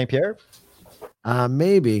 George St. Pierre?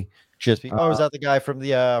 Maybe. GSP. Oh, is that the guy from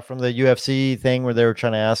the UFC thing where they were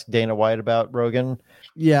trying to ask Dana White about Rogan?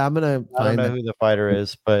 Yeah, I'm gonna. I don't know who the fighter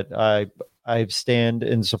is, but I stand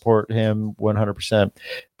and support him 100%.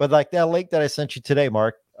 But like that link that I sent you today,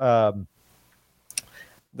 Mark, the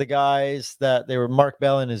guys that they were, Mark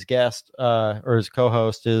Bell and his guest or his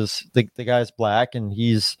co-host is the guy's black and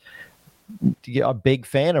he's a big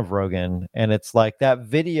fan of Rogan. And it's like that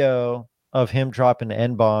video of him dropping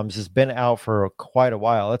N-bombs has been out for quite a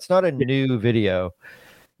while. It's not a new video.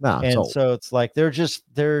 No, and so it's like they're just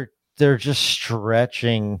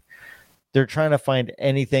stretching. They're trying to find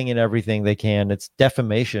anything and everything they can. It's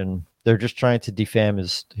defamation. They're just trying to defame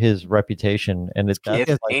his reputation. And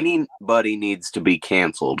if anybody needs to be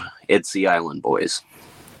canceled, it's the Island Boys.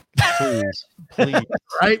 Please,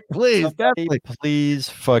 right? Please, definitely. Please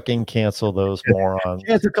fucking cancel those morons.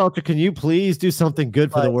 Cancel culture, can you please do something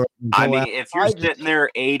good for the world? I mean, if you're sitting there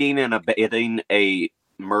aiding and abetting a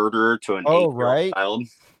murderer to an 8-year-old child.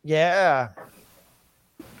 Yeah.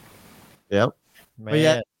 Yep. Man. But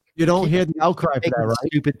yeah, You don't hear the outcry for Making that, right?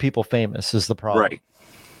 Stupid people famous is the problem. Right.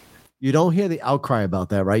 You don't hear the outcry about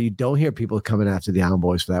that, right? You don't hear people coming after the Island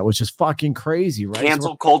Boys for that, which is fucking crazy, right?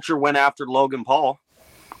 Cancel culture went after Logan Paul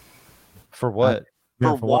For what?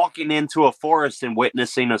 Yeah, for for what? walking into a forest and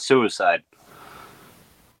witnessing a suicide.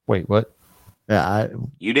 Wait, what? Yeah,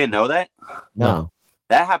 You didn't know that? no.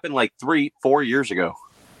 That happened like 3-4 years ago.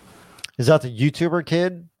 Is that the YouTuber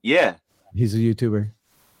kid? Yeah. He's a YouTuber.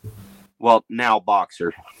 Well, now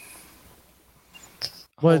boxer.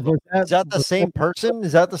 Is that the same person?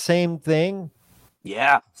 Is that the same thing?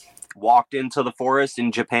 Yeah. Walked into the forest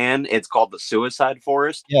in Japan. It's called the suicide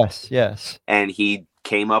forest. Yes, yes. And he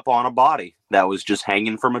came up on a body that was just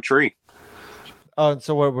hanging from a tree. Oh, and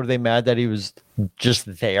so what, were they mad that he was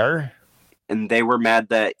just there? And they were mad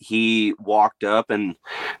that he walked up. And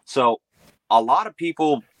so a lot of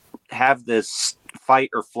people have this fight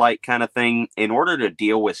or flight kind of thing. In order to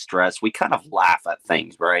deal with stress, we kind of laugh at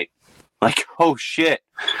things, right? Like, oh shit.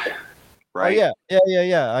 Right? Oh,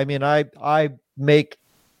 yeah. I mean, I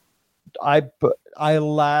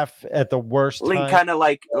laugh at the worst time. Kind of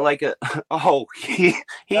like a he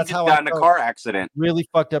That's just how got I in a felt. car accident. Really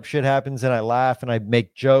fucked up shit happens and I laugh and I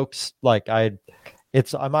make jokes. Like I'm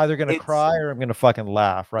either gonna cry or I'm gonna fucking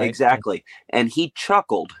laugh, right? Exactly. And he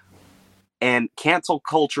chuckled, and cancel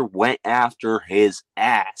culture went after his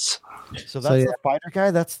ass. So that's the fighter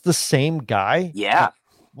guy. That's the same guy. Yeah.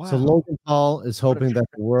 Wow. So Logan Paul is hoping that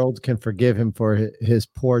the world can forgive him for his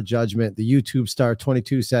poor judgment. The YouTube star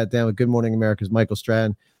 22 sat down with Good Morning America's Michael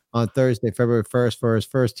Stratton on Thursday, February 1st, for his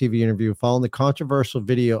first TV interview following the controversial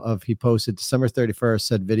video he posted December 31st.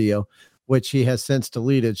 Said video, which he has since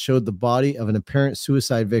deleted, showed the body of an apparent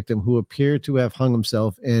suicide victim who appeared to have hung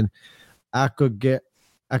himself in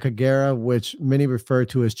Akagera, which many refer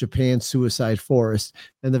to as Japan's suicide forest.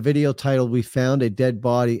 And the video titled "We Found a Dead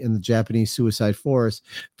Body in the Japanese Suicide Forest"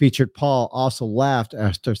 featured Paul also laughed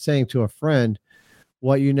after saying to a friend,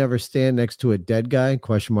 "What, you never stand next to a dead guy?" ?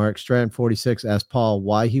 Stratton 46 asked Paul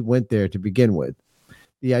why he went there to begin with.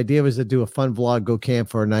 The idea was to do a fun vlog, go camp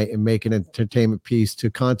for a night, and make an entertainment piece to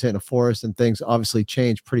content in a forest, and things obviously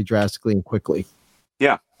changed pretty drastically and quickly.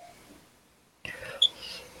 Yeah.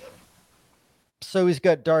 So he's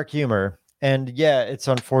got dark humor, and yeah, it's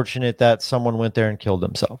unfortunate that someone went there and killed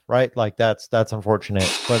himself, right? Like that's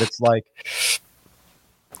unfortunate, but it's like,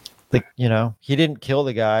 he didn't kill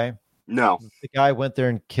the guy. No, the guy went there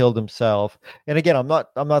and killed himself. And again, I'm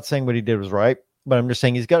not saying what he did was right, but I'm just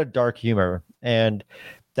saying he's got a dark humor, and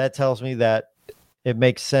that tells me that it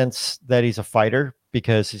makes sense that he's a fighter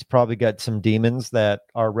because he's probably got some demons that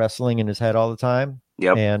are wrestling in his head all the time.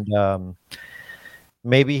 Yep. And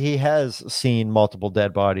maybe he has seen multiple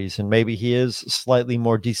dead bodies, and maybe he is slightly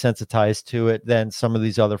more desensitized to it than some of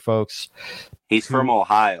these other folks. He's from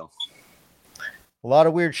Ohio. A lot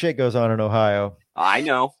of weird shit goes on in Ohio. I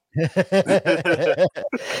know. A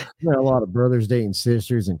lot of brothers dating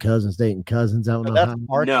sisters and cousins dating cousins out in That's Ohio.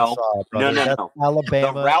 Arkansas, brother. No. That's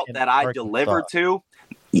Alabama. The route and that I Arkansas. delivered to,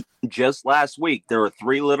 just last week, there were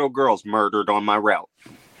 3 little girls murdered on my route.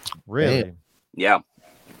 Really? Damn. Yeah.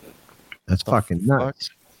 That's fucking nuts.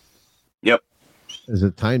 Yep. Is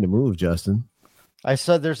it time to move, Justin? I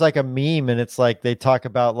said there's like a meme, and it's like they talk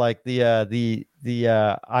about like the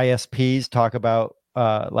ISPs talk about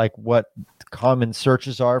like what common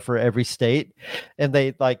searches are for every state, and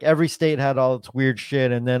they like every state had all its weird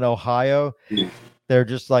shit, and then Ohio, they're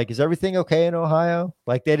just like, is everything okay in Ohio?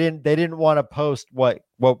 Like they didn't want to post what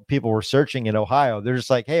people were searching in Ohio. They're just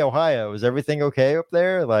like, hey, Ohio, is everything okay up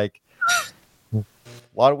there? Like a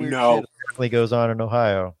lot of weird shit apparently goes on in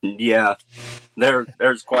Ohio. Yeah,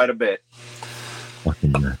 there's quite a bit.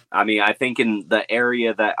 I mean, I think in the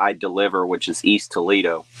area that I deliver, which is East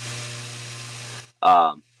Toledo,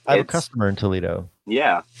 I have a customer in Toledo.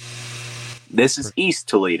 Yeah, this is East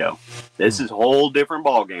Toledo. This is a whole different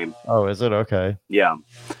ball game. Oh, is it? Okay. Yeah.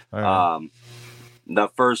 All right. The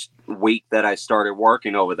first week that I started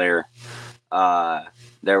working over there,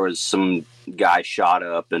 there was some guy shot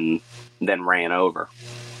up and then ran over.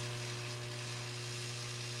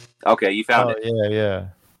 Okay, you found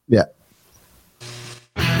it. Yeah.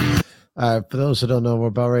 For those who don't know, we're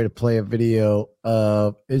about ready to play a video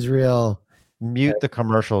of Israel. Mute the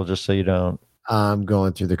commercial just so you don't. I'm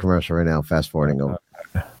going through the commercial right now, fast forwarding over.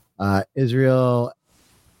 Israel,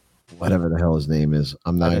 whatever the hell his name is.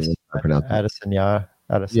 I'm not even pronouncing it.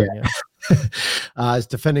 Adesanya. Is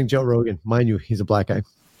defending Joe Rogan. Mind you, he's a black guy.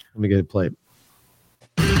 Let me get it played.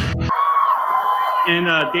 And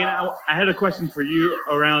Dana, I had a question for you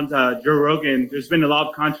around Joe Rogan. There's been a lot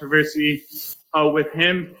of controversy with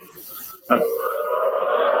him.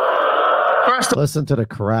 Listen to the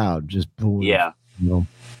crowd just booing. Yeah. You know?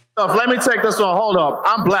 Let me take this one. Hold up.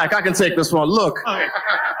 I'm black. I can take this one. Look. Okay.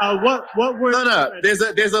 What were? No.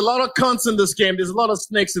 There's a lot of cunts in this game. There's a lot of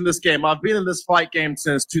snakes in this game. I've been in this fight game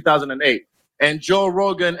since 2008, and Joe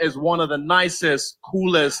Rogan is one of the nicest,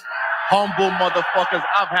 coolest, humble motherfuckers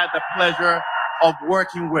I've had the pleasure of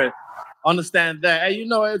working with. Understand that?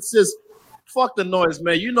 And it's just fuck the noise,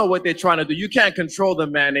 man. You know what they're trying to do. You can't control the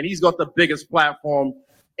man, and he's got the biggest platform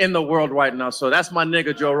in the world right now. So that's my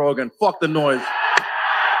nigga Joe Rogan. Fuck the noise.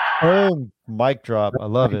 Boom. Mic drop. I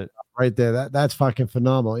love it. Right there. That's fucking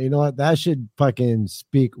phenomenal. You know what? That should fucking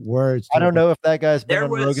speak words. I don't know if that guy's been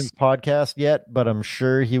on Rogan's podcast yet, but I'm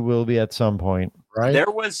sure he will be at some point. Right?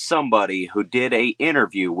 There was somebody who did a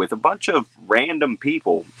interview with a bunch of random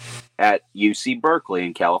people at UC Berkeley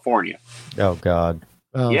in California. Oh, God.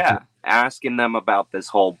 Yeah, asking them about this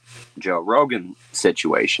whole Joe Rogan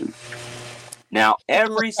situation. Now,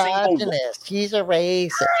 every single he's a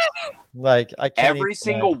racist. Like every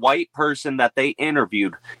single white person that they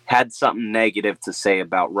interviewed had something negative to say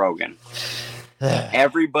about Rogan.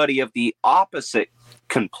 Everybody of the opposite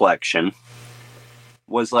complexion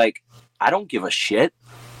was like, I don't give a shit.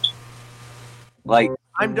 Like,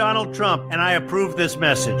 I'm Donald Trump, and I approve this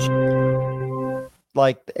message.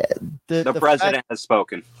 Like the president has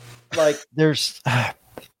spoken. Like, there's, I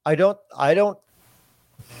don't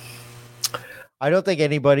think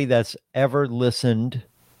anybody that's ever listened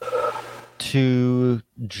to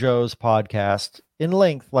Joe's podcast in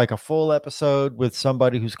length, like a full episode with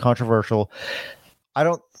somebody who's controversial. I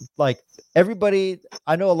don't like everybody.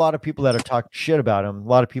 I know a lot of people that are talking shit about him. A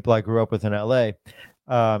lot of people I grew up with in LA.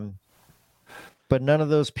 But none of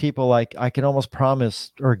those people, like, I can almost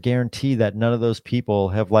promise or guarantee that none of those people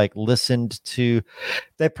have like listened to,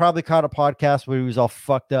 they probably caught a podcast where he was all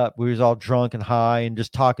fucked up, where he was all drunk and high and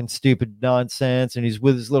just talking stupid nonsense. And he's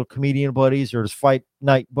with his little comedian buddies or his fight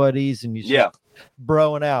night buddies. And he's just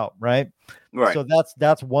broing out. Right. So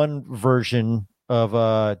that's one version of,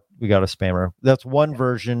 we got a spammer. That's one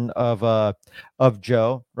version of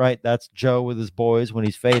Joe, right? That's Joe with his boys when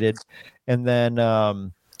he's faded. And then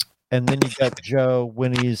you've got Joe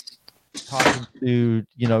when he's talking to,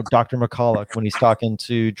 Dr. McCulloch, when he's talking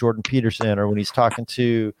to Jordan Peterson, or when he's talking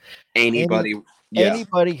to anybody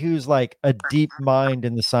who's like a deep mind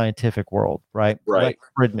in the scientific world, right? Right. Like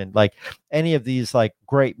Friedman, like any of these like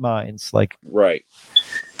great minds, like right.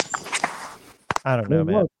 I don't know,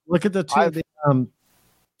 man. Look at the two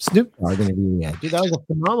Snoop Dogg interview we had. Dude, that was a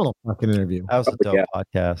phenomenal fucking interview. That was a dope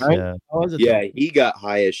podcast. Right? Yeah, he got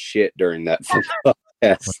high as shit during that podcast.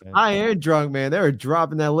 High and drunk, man. They were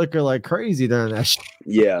dropping that liquor like crazy during that shit.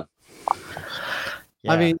 Yeah.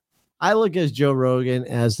 I mean, I look at Joe Rogan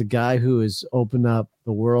as the guy who has opened up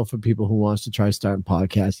the world for people who wants to try starting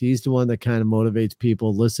podcasts. He's the one that kind of motivates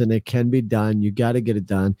people. Listen, it can be done. You got to get it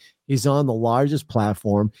done. He's on the largest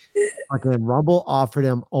platform. Fucking Rumble offered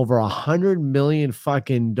him over $100 million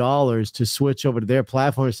fucking dollars to switch over to their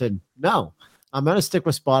platform. He said, no, I'm going to stick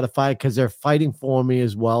with Spotify because they're fighting for me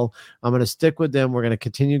as well. I'm going to stick with them. We're going to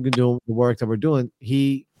continue to do the work that we're doing.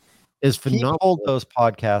 He is phenomenal. He pulled those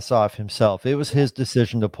podcasts off himself. It was his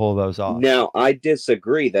decision to pull those off. Now, I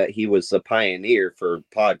disagree that he was the pioneer for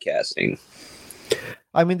podcasting.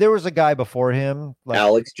 I mean, there was a guy before him, like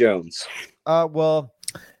Alex Jones. Well,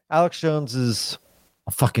 Alex Jones is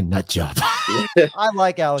a fucking nut job. I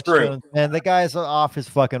like Alex Jones, man. The guy's off his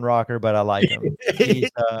fucking rocker, but I like him.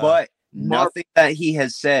 But nothing that he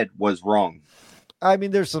has said was wrong. I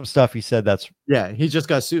mean, there's some stuff he said that's he just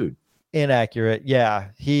got sued. Inaccurate. Yeah,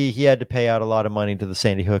 he had to pay out a lot of money to the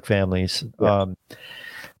Sandy Hook families. Yeah.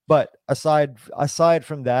 But aside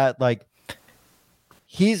from that, like,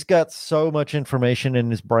 he's got so much information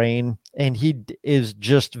in his brain, and he is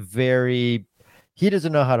just he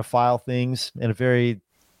doesn't know how to file things in a very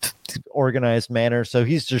organized manner. So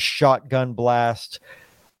he's just shotgun blast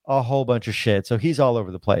a whole bunch of shit. So he's all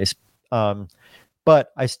over the place.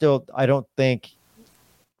 But I don't think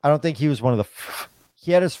he was one of the,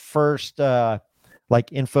 he had his first, like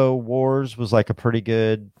InfoWars was like a pretty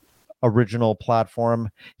good original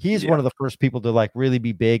platform. He's one of the first people to like really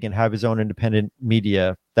be big and have his own independent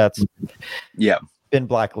media that's been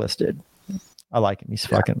blacklisted. I like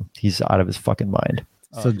him. He's out of his fucking mind.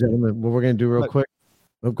 So, gentlemen, what we're going to do real quick.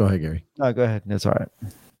 Oh, go ahead, Gary. No, go ahead. That's all right.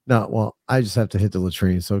 No, well, I just have to hit the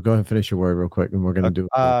latrine. So go ahead and finish your word real quick, and we're going to do it.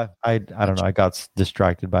 I don't know. I got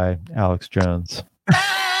distracted by Alex Jones.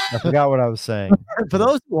 I forgot what I was saying. For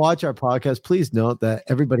those who watch our podcast, please note that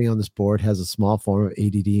everybody on this board has a small form of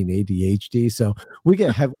ADD and ADHD. So we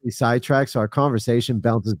get heavily sidetracked. So our conversation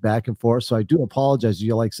bounces back and forth. So I do apologize.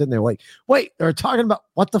 You're like sitting there like, wait, they're talking about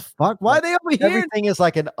what the fuck? Why are they over here? Everything is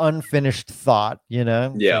like an unfinished thought, you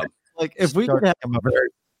know? Yeah. Like if we could have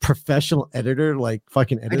professional editor, like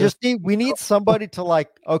fucking editor. We need somebody to like,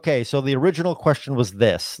 okay, so the original question was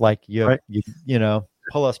this, like you know,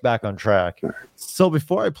 pull us back on track. So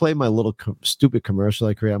before I play my little stupid commercial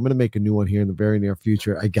I create, I'm going to make a new one here in the very near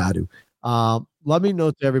future. I got to. Let me know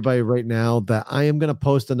to everybody right now that I am going to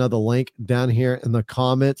post another link down here in the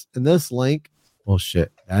comments. And this link, oh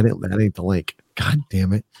shit, that ain't the link. God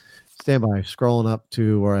damn it. Stand by, scrolling up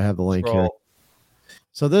to where I have the link here.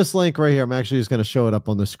 So this link right here, I'm actually just going to show it up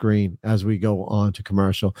on the screen as we go on to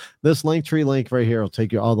commercial. This Linktree link right here will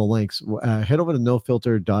take you all the links. Head over to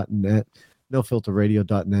nofilter.net,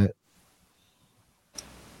 nofilterradio.net.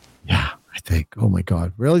 Yeah, I think. Oh my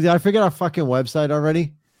God. Really? Did I forget our fucking website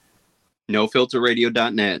already?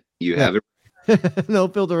 Nofilterradio.net. You have it.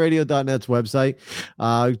 Nofilterradio.net's website.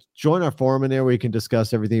 Join our forum in there where you can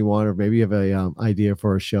discuss everything you want, or maybe you have a idea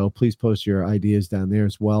for a show. Please post your ideas down there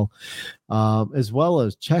as well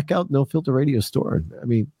as check out No Filter Radio store. I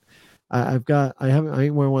mean, I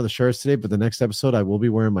ain't wearing one of the shirts today, but the next episode I will be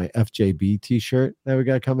wearing my FJB t-shirt that we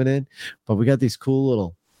got coming in. But we got these cool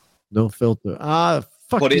little No Filter.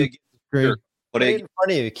 Put it in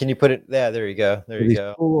front of you. Can you put it? Yeah, there you go. There you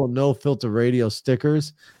go. Cool No Filter Radio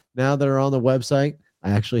stickers. Now that are on the website,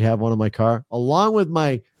 I actually have one in my car, along with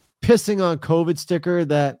my pissing on COVID sticker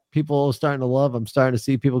that people are starting to love. I'm starting to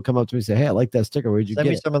see people come up to me and say, "Hey, I like that sticker. Where'd you get it?"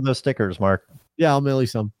 Send me some of those stickers, Mark. Yeah, I'll mail you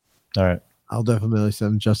some. All right. I'll definitely mail you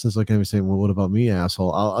some. Justin's looking at me saying, "Well, what about me,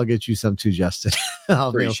 asshole?" I'll get you some too, Justin.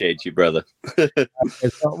 Appreciate you, brother.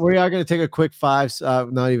 So we are going to take a quick 5,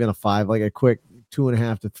 not even a 5, like a quick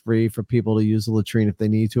 2.5 to 3 for people to use the latrine if they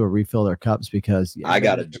need to, or refill their cups, because I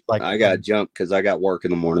gotta jump because I got work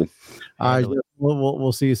in the morning. All right,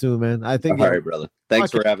 we'll see you soon, man. I think. All right, brother.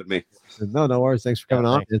 Thanks for having me. No worries. Thanks for coming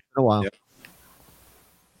on. It's been a while. Yep.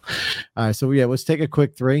 All right, so let's take a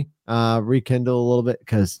quick 3, rekindle a little bit,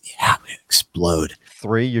 because I'm gonna explode.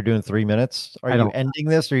 3? You're doing 3 minutes? Are you ending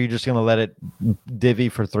this, or are you just gonna let it divvy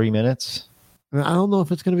for 3 minutes? I don't know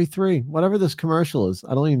if it's gonna be 3. Whatever this commercial is,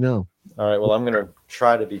 I don't even know. All right, well, I'm gonna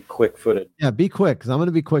try to be quick-footed. Yeah, be quick, because I'm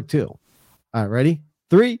gonna be quick too. All right, ready?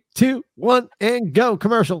 3, 2, 1, and go.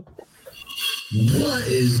 Commercial. What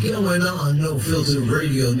is going on, No Filter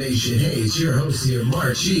Radio Nation? Hey, it's your host here,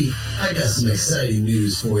 Mark G. I got some exciting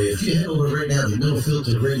news for you. If you head over right now to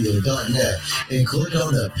nofilterradio.net and click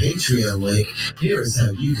on the Patreon link, here's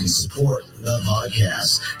how you can support the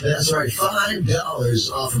podcast. That's right, $5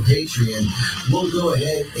 off of Patreon. We'll go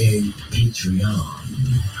ahead and Patreon.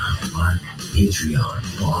 Patreon.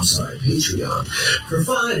 For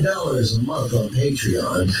 $5 a month on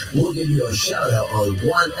Patreon, we'll give you a shout out on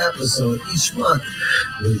one episode each month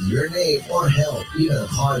with your name, or hell, even a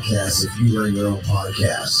podcast if you run your own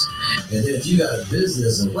podcast. And then if you got a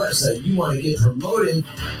business and website you want to get promoted,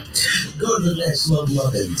 go to the next level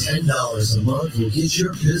up, and $10 a month will get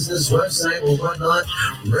your business website or whatnot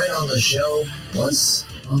right on the show once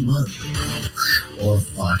a month. Or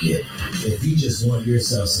fuck it, if you just want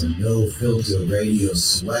yourself some No Filter Radio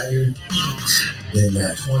swagger, then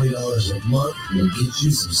that $20 a month will get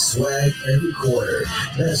you some swag every quarter.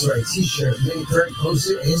 That's right, t-shirt, mini print,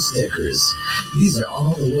 poster, and stickers. These are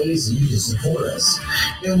all the ways that you can support us.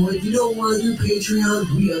 And if you don't want to do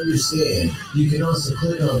Patreon, we understand. You can also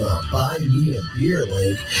click on the Buy Me a Beer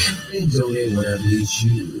link and donate whatever you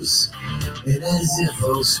choose. And that is it,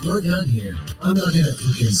 folks. We're done here. I'm not going to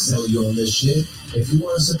freaking sell you on this shit. If you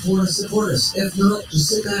want to support us, support us. If not, just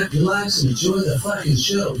sit back, relax, and enjoy the fucking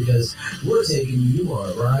show, because we're taking you on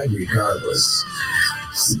a ride regardless.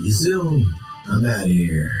 See you soon. I'm out of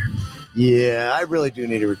here. Yeah, I really do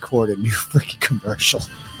need to record a new freaking commercial.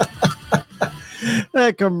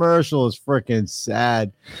 That commercial is freaking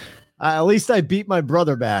sad. At least I beat my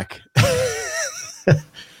brother back.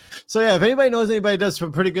 So yeah, if anybody knows anybody does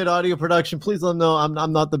some pretty good audio production, please let them know.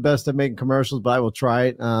 I'm not the best at making commercials, but I will try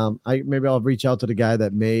it. Maybe I'll reach out to the guy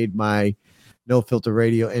that made my No Filter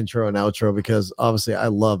Radio intro and outro, because obviously I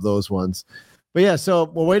love those ones. But yeah, so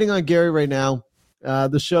we're waiting on Gary right now.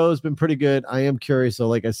 The show has been pretty good. I am curious. So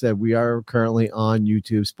like I said, we are currently on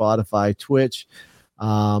YouTube, Spotify, Twitch,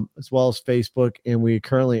 as well as Facebook, and we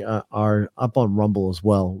currently are up on Rumble as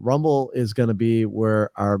well. Rumble is going to be where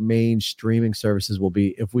our main streaming services will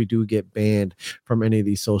be. If we do get banned from any of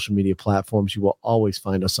these social media platforms, you will always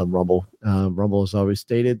find us on Rumble. Rumble has always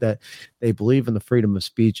stated that they believe in the freedom of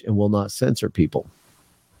speech and will not censor people.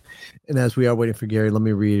 And as we are waiting for Gary, let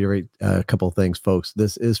me reiterate a couple of things, folks.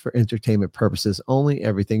 This is for entertainment purposes only.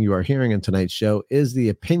 Everything you are hearing in tonight's show is the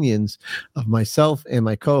opinions of myself and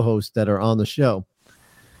my co-hosts that are on the show.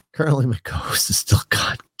 Currently, my co-host is still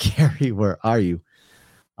gone. Gary, where are you?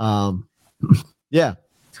 Yeah.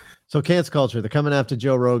 So cancel culture, they're coming after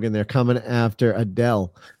Joe Rogan. They're coming after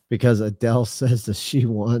Adele because Adele says that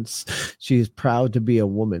she's proud to be a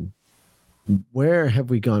woman. Where have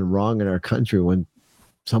we gone wrong in our country when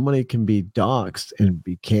somebody can be doxxed and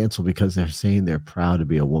be canceled because they're saying they're proud to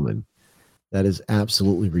be a woman? That is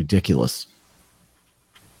absolutely ridiculous.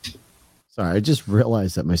 Sorry, I just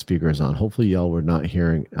realized that my speaker is on. Hopefully y'all were not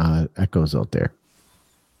hearing echoes out there.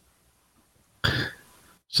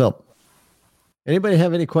 So, anybody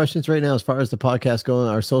have any questions right now as far as the podcast going?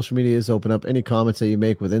 Our social media is open up. Any comments that you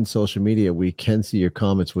make within social media, we can see your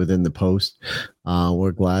comments within the post.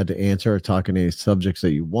 We're glad to answer or talk on any subjects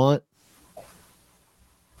that you want.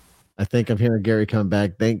 I think I'm hearing Gary come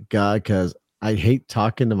back. Thank God, because I hate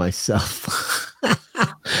talking to myself.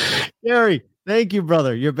 Gary, thank you,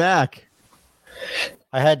 brother. You're back.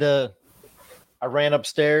 I ran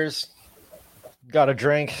upstairs, got a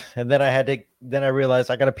drink, and then I realized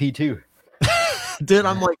I got to pee too. Dude,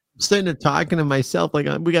 I'm like sitting there talking to myself. Like,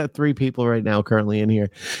 we got 3 people right now currently in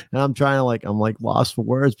here, and I'm trying to I'm lost for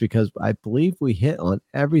words because I believe we hit on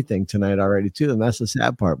everything tonight already too. And that's the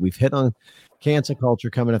sad part. We've hit on cancel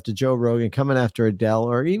culture coming after Joe Rogan, coming after Adele,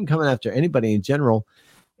 or even coming after anybody in general.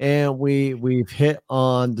 And we've hit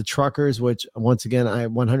on the truckers, which once again, I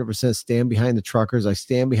 100% stand behind the truckers. I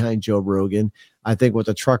stand behind Joe Rogan. I think what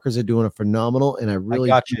the truckers are doing are phenomenal. And I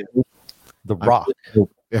got you. The Rock.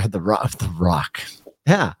 Yeah, the Rock.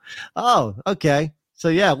 Yeah. Oh, okay. So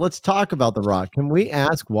yeah, let's talk about the Rock. Can we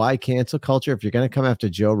ask why cancel culture, if you're going to come after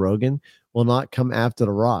Joe Rogan, will not come after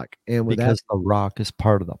the Rock? And because the Rock is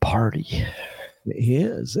part of the party. He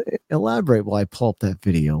is. Elaborate while I pull up that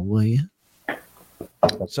video, will you?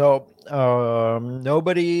 So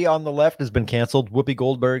nobody on the left has been canceled. Whoopi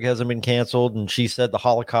Goldberg hasn't been canceled, and she said the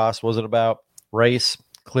Holocaust wasn't about race.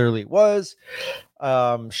 Clearly it was.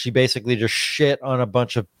 She basically just shit on a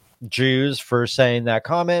bunch of Jews for saying that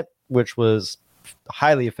comment, which was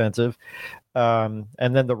highly offensive. And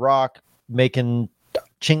then The Rock making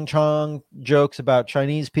ching chong jokes about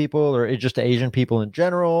Chinese people or just Asian people in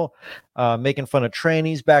general, making fun of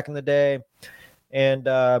trannies back in the day. And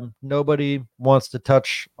nobody wants to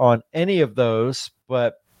touch on any of those,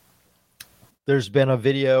 but there's been a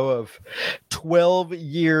video of 12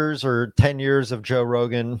 years or 10 years of Joe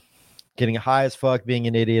Rogan getting high as fuck, being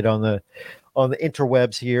an idiot on the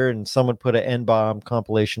interwebs here, and someone put an N-bomb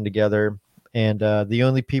compilation together, and the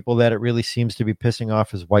only people that it really seems to be pissing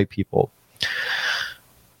off is white people.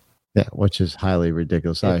 Yeah, which is highly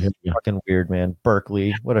ridiculous. It's fucking weird, man.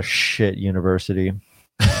 Berkeley, what a shit university.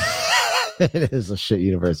 It is a shit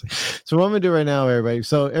university. So what I'm going to do right now, everybody.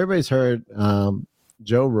 So everybody's heard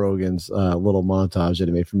Joe Rogan's little montage that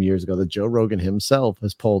he made from years ago, that Joe Rogan himself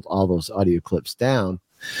has pulled all those audio clips down.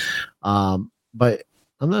 But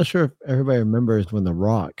I'm not sure if everybody remembers when The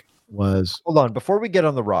Rock was. Hold on. Before we get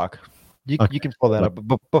on The Rock, you can pull that up.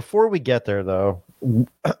 But before we get there, though,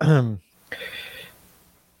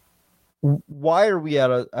 why are we at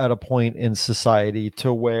a point in society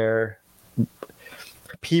to where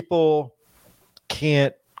people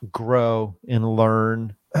can't grow and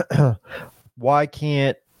learn? Why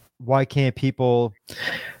can't people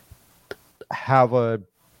have a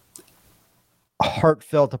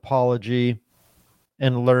heartfelt apology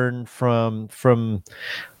and learn from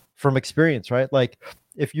experience, right? Like,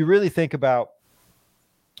 if you really think about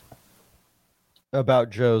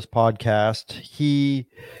Joe's podcast,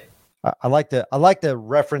 I like to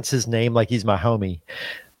reference his name like he's my homie.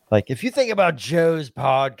 Like, if you think about Joe's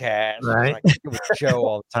podcast, right? I think with Joe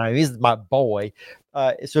all the time. He's my boy.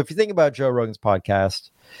 So if you think about Joe Rogan's podcast,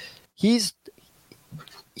 he's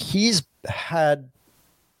had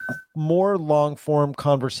more long form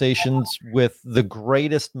conversations with the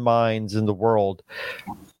greatest minds in the world.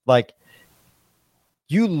 Like,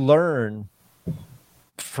 you learn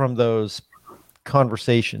from those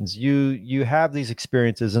conversations. You have these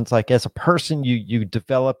experiences, and it's like, as a person, you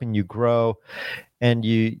develop and you grow, and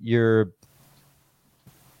you're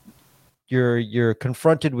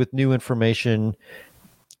confronted with new information,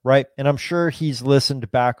 right? And I'm sure he's listened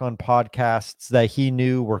back on podcasts that he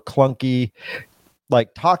knew were clunky.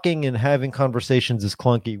 Like, talking and having conversations is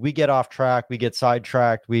clunky. We get off track, we get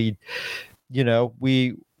sidetracked, we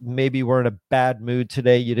maybe we're in a bad mood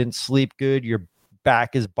today, you didn't sleep good, your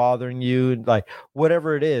back is bothering you, and like,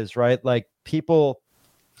 whatever it is, right? Like, people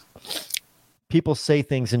say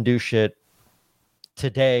things and do shit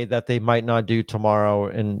today that they might not do tomorrow.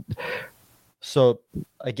 And so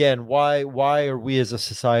again, why are we as a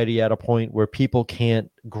society at a point where people can't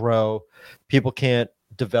grow, people can't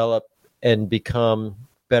develop and become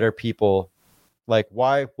better people? Like,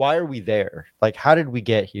 why are we there? Like, how did we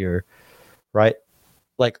get here? Right?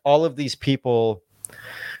 Like, all of these people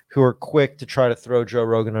who are quick to try to throw Joe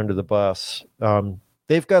Rogan under the bus.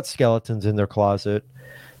 They've got skeletons in their closet.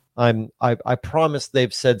 I promise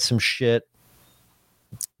they've said some shit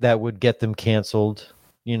that would get them canceled.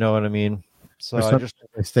 You know what I mean? So I just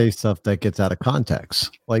they say stuff that gets out of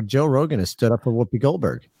context. Like Joe Rogan has stood up for Whoopi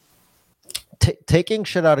Goldberg. Taking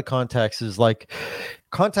shit out of context is like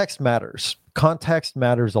context matters. Context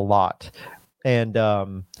matters a lot, and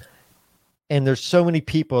there's so many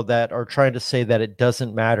people that are trying to say that it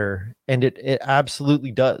doesn't matter, and it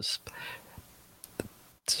absolutely does.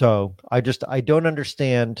 So I don't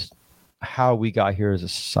understand how we got here as a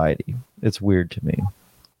society. It's weird to me.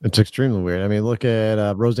 It's extremely weird. I mean, look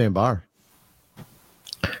at Roseanne Barr.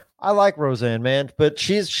 I like Roseanne, man, but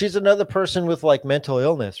she's another person with like mental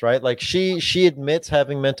illness, right? Like she admits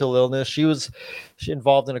having mental illness. She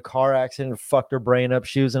involved in a car accident, fucked her brain up.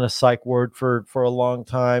 She was in a psych ward for a long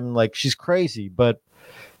time. Like she's crazy, but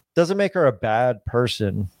doesn't make her a bad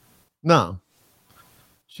person. No.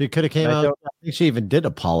 She could have came out. I think she even did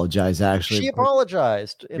apologize. Actually, she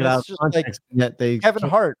apologized, and it's just like Kevin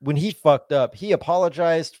Hart when he fucked up. He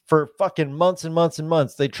apologized for fucking months and months and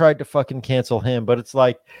months. They tried to fucking cancel him, but it's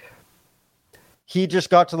like he just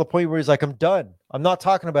got to the point where he's like, "I'm done. I'm not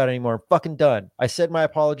talking about it anymore. I'm fucking done. I said my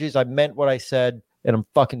apologies. I meant what I said, and I'm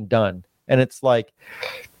fucking done." And it's like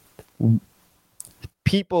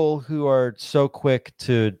people who are so quick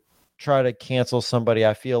to try to cancel somebody,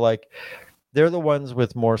 I feel like they're the ones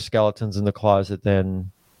with more skeletons in the closet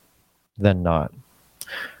than not.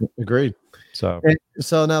 Agreed. So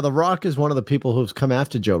now The Rock is one of the people who's come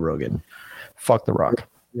after Joe Rogan. Fuck The Rock.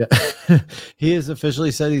 Yeah. He has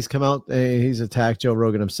officially said he's come out and he's attacked Joe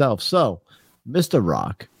Rogan himself. So, Mr.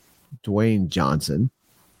 Rock, Dwayne Johnson,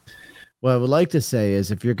 what I would like to say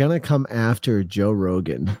is if you're going to come after Joe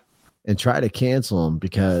Rogan and try to cancel him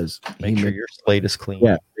because make sure your slate is clean.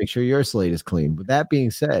 Yeah, make sure your slate is clean. With that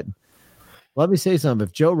being said, let me say something.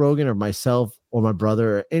 If Joe Rogan or myself or my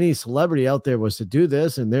brother or any celebrity out there was to do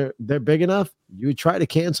this and they're big enough, you would try to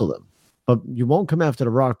cancel them. But you won't come after The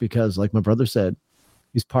Rock because, like my brother said,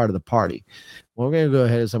 he's part of the party. What we're going to go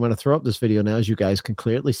ahead is I'm going to throw up this video now, as you guys can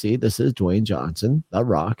clearly see. This is Dwayne Johnson, The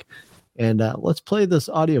Rock. And let's play this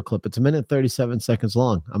audio clip. It's 1 minute 37 seconds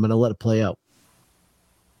long. I'm going to let it play out.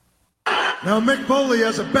 Now, Mick Foley,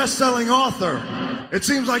 as a best-selling author, it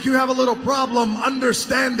seems like you have a little problem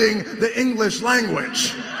understanding the English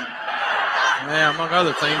language. Yeah, among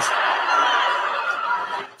other things.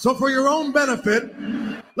 So for your own benefit,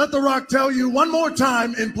 let The Rock tell you one more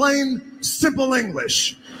time in plain, simple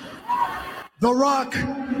English. The Rock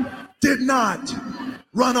did not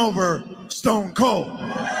run over Stone Cold.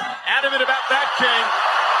 Adamant about that, King.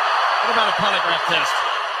 What about a polygraph test?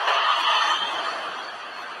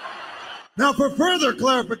 Now, for further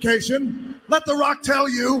clarification, let The Rock tell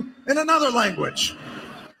you in another language.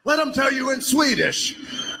 Let him tell you in Swedish.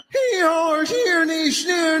 What? Swedish?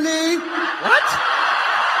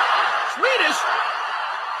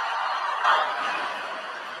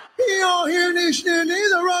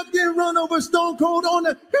 The Rock didn't run over Stone Cold on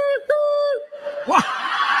the...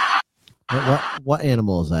 What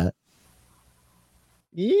animal is that?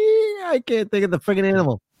 Yeah, I can't think of the friggin'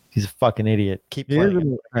 animal. He's a fucking idiot. Keep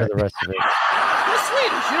playing for the rest of it. You're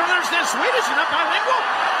Swedish. You don't understand Swedish. You're not bilingual.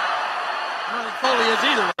 I don't think Foley is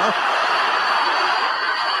either, though.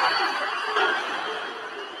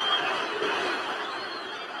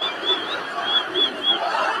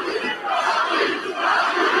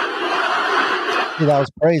 See, that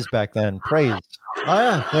was praise back then. Praise. Oh,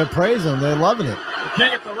 yeah. They're praising. They're loving it.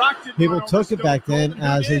 People took it back then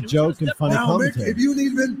as a joke and funny now, Mick, commentary. if you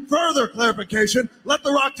need even further clarification, let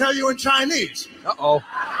The Rock tell you in Chinese. Uh-oh.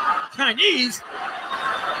 Chinese?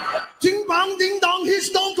 Ding bong ding dong, he's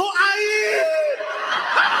Stone Cold.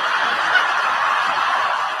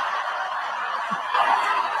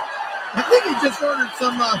 I think he just ordered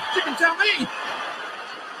some chicken chow mein.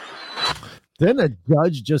 Didn't a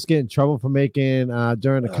judge just get in trouble for making,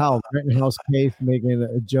 during the Kyle Rittenhouse case, making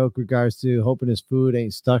a joke regards to hoping his food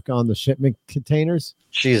ain't stuck on the shipment containers?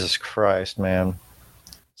 Jesus Christ, man.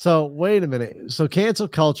 So wait a minute. So cancel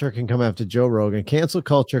culture can come after Joe Rogan. Cancel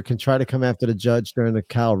culture can try to come after the judge during the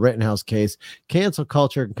Kyle Rittenhouse case. Cancel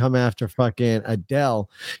culture can come after fucking Adele.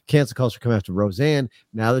 Cancel culture come after Roseanne.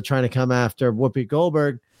 Now they're trying to come after Whoopi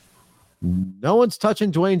Goldberg. No one's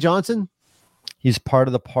touching Dwayne Johnson. He's part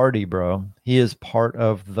of the party, bro. He is part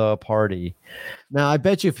of the party. Now, I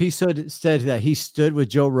bet you if he said that he stood with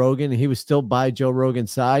Joe Rogan and he was still by Joe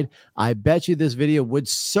Rogan's side, I bet you this video would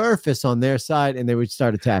surface on their side and they would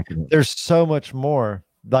start attacking him. There's so much more.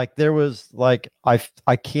 Like there was like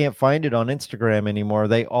I can't find it on Instagram anymore.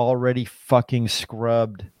 They already fucking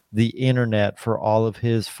scrubbed the internet for all of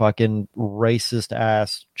his fucking racist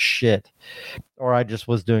ass shit. Or I just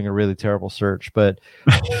was doing a really terrible search, but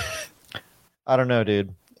I don't know,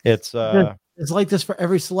 dude. It's like this for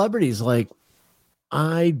every celebrity. It's like,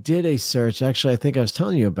 I did a search. Actually, I think I was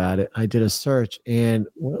telling you about it. I did a search, and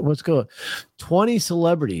what's going 20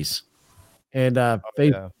 celebrities, and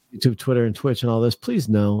Facebook, YouTube, Twitter, and Twitch, and all this. Please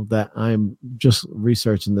know that I'm just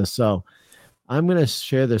researching this. So I'm going to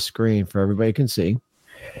share the screen for everybody can see.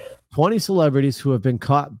 20 celebrities who have been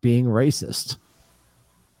caught being racist.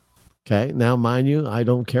 Okay. Now, mind you, I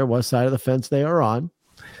don't care what side of the fence they are on.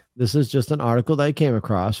 This is just an article that I came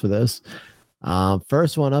across for this.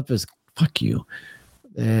 First one up is fuck you.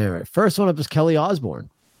 All right. First one up is Kelly Osbourne.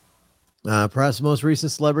 Perhaps the most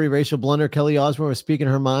recent celebrity racial blunder. Kelly Osbourne was speaking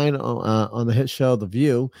her mind on the hit show The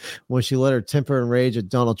View when she let her temper and rage at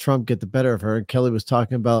Donald Trump get the better of her. And Kelly was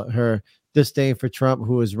talking about her disdain for Trump,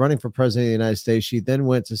 who was running for president of the United States. She then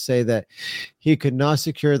went to say that he could not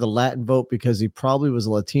secure the Latin vote because he probably was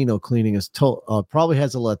a Latino cleaning his probably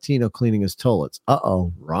has a Latino cleaning his toilets.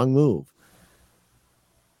 Uh-oh, wrong move.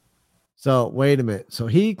 So wait a minute. So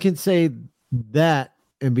he can say that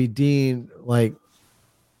and be deemed like,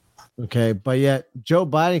 okay, but yet Joe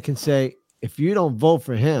Biden can say, if you don't vote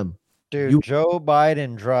for him, dude, Joe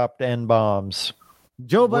Biden dropped N-bombs.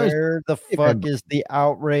 Joe Biden, where the fuck is the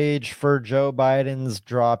outrage for Joe Biden's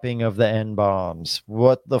dropping of the N-bombs?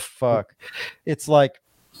 What the fuck? It's like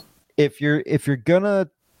if you're gonna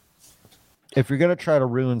try to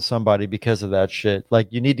ruin somebody because of that shit,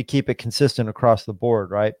 like you need to keep it consistent across the board,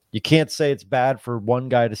 right? You can't say it's bad for one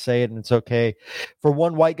guy to say it and it's okay for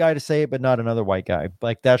one white guy to say it, but not another white guy.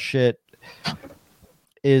 Like that shit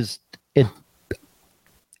is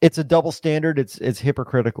it's a double standard. It's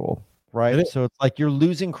hypocritical, right? So it's like you're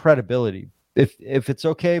losing credibility. If it's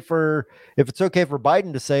okay for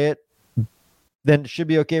Biden to say it, then it should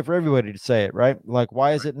be okay for everybody to say it, right? Like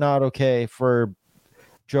why is it not okay for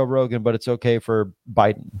Joe Rogan, but it's okay for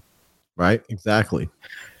Biden? Right, exactly.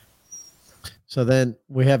 So then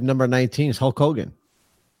we have number 19 is Hulk Hogan.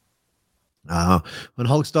 When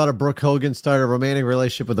Hulk's daughter Brooke Hogan started a romantic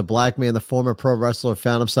relationship with a black man, the former pro wrestler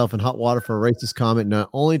found himself in hot water for a racist comment. Not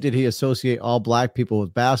only did he associate all black people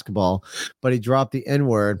with basketball, but he dropped the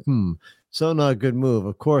N-word. So not a good move.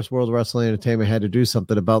 Of course, World Wrestling Entertainment had to do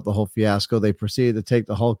something about the whole fiasco. They proceeded to take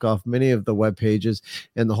the Hulk off many of the web pages,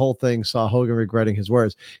 and the whole thing saw Hogan regretting his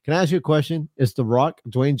words. Can I ask you a question? Is The Rock,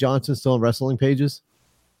 Dwayne Johnson, still on wrestling pages?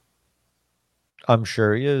 I'm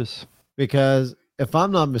sure he is. Because if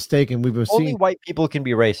I'm not mistaken, we've been only seeing white people can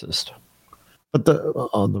be racist. But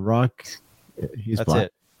The Rock, he's that's black.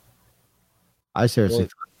 it. I seriously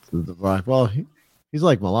thought The Rock. Well, he's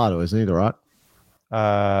like mulatto, isn't he? The Rock.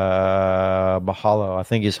 Mahalo. I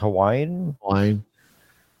think he's Hawaiian.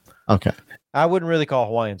 Okay. I wouldn't really call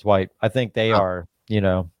Hawaiians white. I think they are,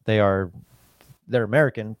 they're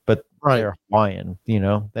American, but they're Hawaiian,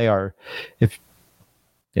 they are, they're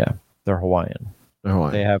Hawaiian. They're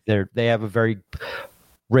Hawaiian. They have a very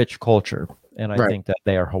rich culture, and I think that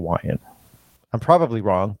they are Hawaiian. I'm probably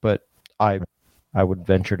wrong, but I would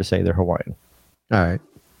venture to say they're Hawaiian. All right.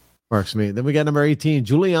 Works for me. Then we got number 18,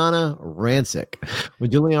 Juliana Rancic. When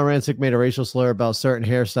Juliana Rancic made a racial slur about certain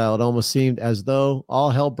hairstyle, it almost seemed as though all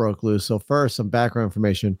hell broke loose. So first, some background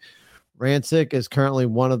information. Rancic is currently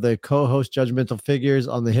one of the co-host judgmental figures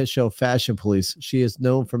on the hit show Fashion Police. She is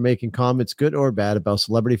known for making comments, good or bad, about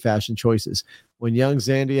celebrity fashion choices. When young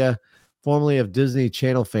Zandia, formerly of Disney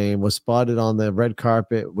Channel fame, was spotted on the red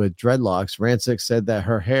carpet with dreadlocks, Rancic said that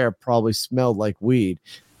her hair probably smelled like weed.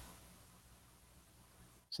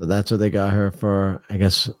 So that's what they got her for, I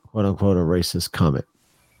guess, quote unquote, a racist comment.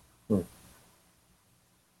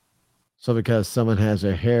 So because someone has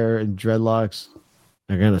their hair and dreadlocks,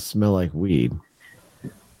 they're going to smell like weed.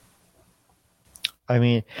 I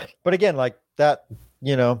mean, but again, like that,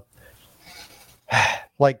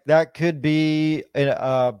 like that could be is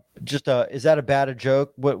that a bad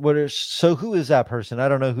joke? So who is that person? I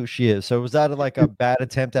don't know who she is. So was that like a bad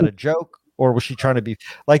attempt at a joke? Or was she trying to be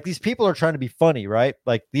like, these people are trying to be funny, right?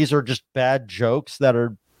 Like these are just bad jokes that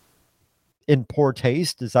are in poor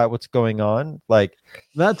taste. Is that what's going on? Like,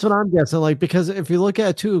 that's what I'm guessing. Like, because if you look at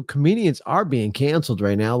it too, comedians are being canceled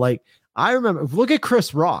right now. Like I remember, look at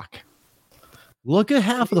Chris Rock. Look at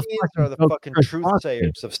half of the fucking truth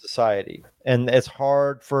sayers of society. And it's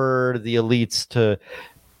hard for the elites to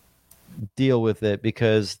deal with it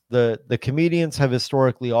because the comedians have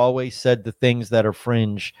historically always said the things that are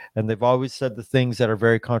fringe, and they've always said the things that are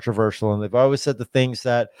very controversial, and they've always said the things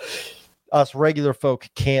that us regular folk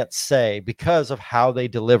can't say because of how they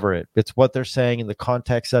deliver it. It's what they're saying in the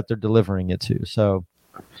context that they're delivering it to. So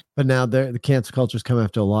But now the cancel culture's come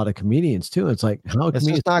after a lot of comedians too. It's like, how It's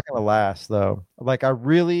just not going to last, though. Like, I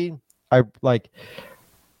like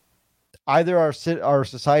either our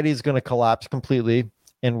society is going to collapse completely,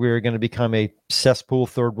 and we're going to become a cesspool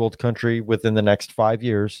third world country within the next 5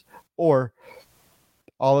 years, or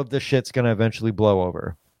all of this shit's going to eventually blow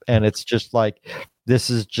over. And it's just like, this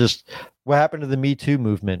is just what happened to the Me Too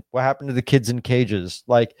movement. What happened to the kids in cages?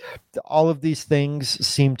 Like, all of these things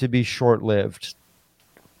seem to be short-lived.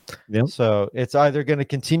 Yeah. So it's either going to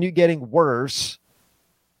continue getting worse,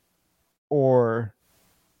 or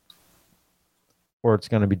it's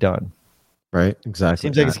going to be done. Right. Exactly.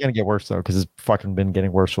 Seems like it's going to get worse though, because it's fucking been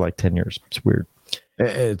getting worse for like 10 years. It's weird.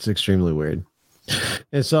 It's extremely weird.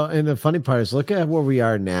 And the funny part is, look at where we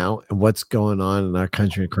are now and what's going on in our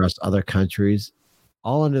country across other countries,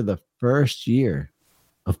 all under the first year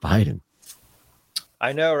of Biden.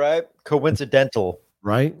 I know, right? Coincidental.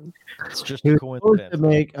 Right? It's just He a was coincidence. supposed to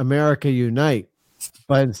make America unite,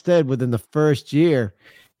 but instead, within the first year,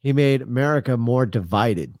 he made America more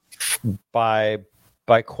divided by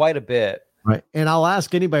quite a bit. Right. And I'll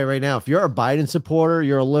ask anybody right now, if you're a Biden supporter,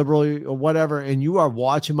 you're a liberal or whatever, and you are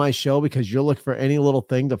watching my show because you're looking for any little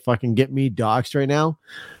thing to fucking get me doxxed right now,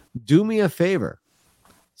 do me a favor.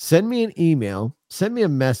 Send me an email, send me a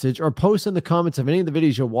message, or post in the comments of any of the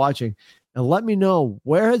videos you're watching and let me know,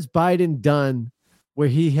 where has Biden done where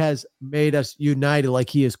he has made us united like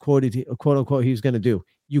he is quote unquote he's going to do.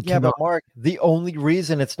 But Mark, the only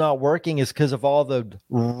reason it's not working is because of all the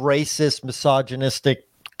racist, misogynistic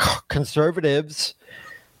conservatives.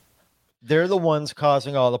 They're the ones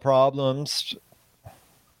causing all the problems.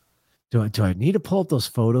 Do I need to pull up those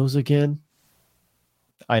photos again?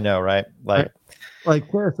 I know, right? Like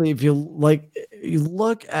seriously, if you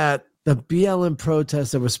look at the BLM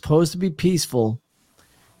protests that were supposed to be peaceful,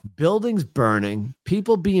 buildings burning,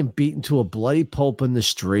 people being beaten to a bloody pulp in the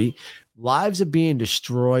street, lives are being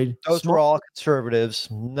destroyed. Those were all conservatives.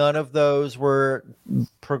 None of those were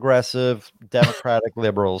progressive, democratic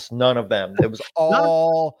liberals. None of them. It was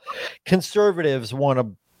all conservatives want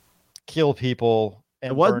to kill people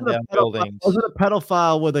and burn down buildings. It wasn't a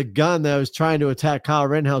pedophile with a gun that was trying to attack Kyle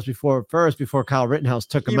Rittenhouse before Kyle Rittenhouse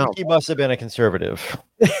took him out. He must have been a conservative.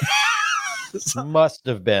 Must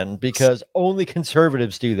have been, because only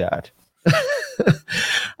conservatives do that.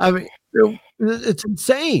 I mean, it's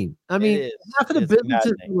insane. I mean, half of the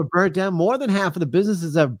businesses that were burnt down, more than half of the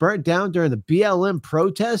businesses that were burnt down during the BLM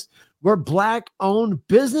protest were Black-owned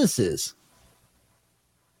businesses.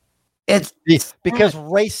 It's because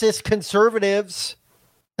racist conservatives.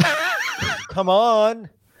 Come on.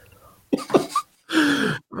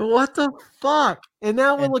 What the fuck? And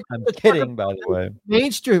now we're looking. I'm kidding, by the way.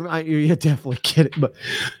 Mainstream. You're definitely kidding.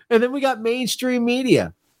 And then we got mainstream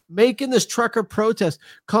media making this trucker protest,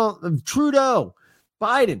 calling them Trudeau,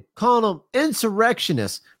 Biden, calling them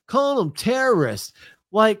insurrectionists, calling them terrorists.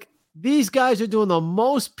 Like, these guys are doing the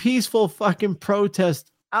most peaceful fucking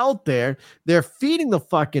protest out there. They're feeding the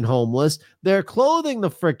fucking homeless. They're clothing the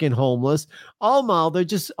freaking homeless. All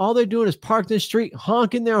they're doing is parked in the street,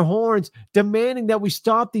 honking their horns, demanding that we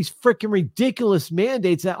stop these freaking ridiculous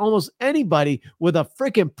mandates that almost anybody with a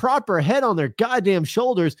freaking proper head on their goddamn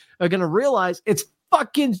shoulders are going to realize it's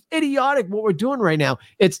fucking idiotic what we're doing right now.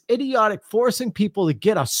 It's idiotic forcing people to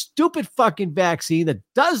get a stupid fucking vaccine that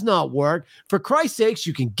does not work. For Christ's sakes,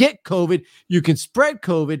 you can get COVID, you can spread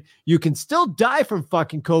COVID, you can still die from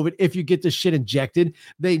fucking COVID if you get this shit injected.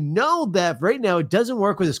 They know that right now it doesn't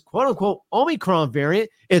work with this quote unquote Omicron variant.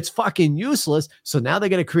 It's fucking useless. So now they're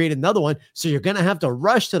going to create another one. So you're going to have to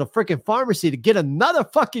rush to the freaking pharmacy to get another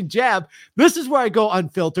fucking jab. This is where I go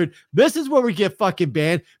unfiltered. This is where we get fucking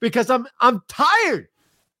banned, because I'm tired.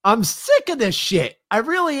 I'm sick of this shit. I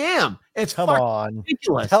really am. It's Come on.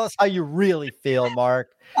 Ridiculous. Tell us how you really feel,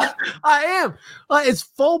 Mark. I am. It's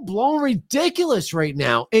full-blown ridiculous right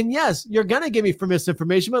now. And yes, you're going to give me for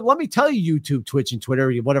misinformation, but let me tell you, YouTube, Twitch, and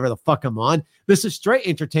Twitter, whatever the fuck I'm on, this is straight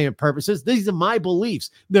entertainment purposes. These are my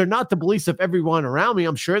beliefs. They're not the beliefs of everyone around me.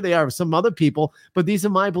 I'm sure they are of some other people, but these are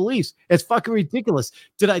my beliefs. It's fucking ridiculous.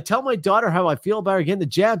 Did I tell my daughter how I feel about her getting the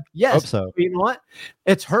jab? Yes. Hope so. But you know what?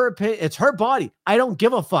 It's her opinion. It's her body. I don't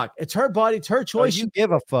give a fuck. It's her body. It's her choice. You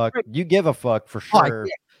give a fuck. You give a fuck for sure.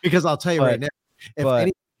 Because I'll tell you right now, if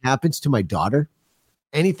anything happens to my daughter,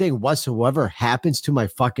 anything whatsoever happens to my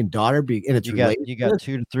fucking daughter, and it's you got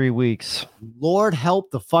 2 to 3 weeks. Lord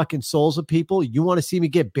help the fucking souls of people. You want to see me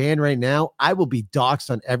get banned right now? I will be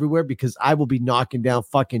doxxed on everywhere, because I will be knocking down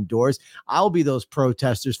fucking doors. I'll be those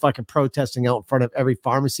protesters fucking protesting out in front of every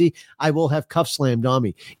pharmacy. I will have cuff slammed on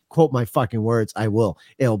me. Quote my fucking words. I will.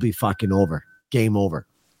 It'll be fucking over. Game over.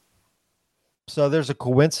 So there's a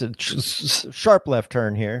coincidence. Sharp left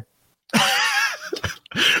turn here.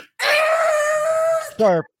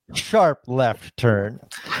 Sharp left turn.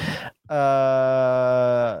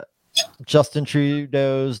 Justin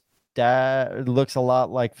Trudeau's dad looks a lot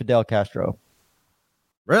like Fidel Castro.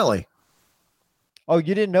 Really? Oh,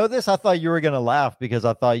 you didn't know this? I thought you were gonna laugh because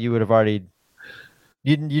I thought you would have already.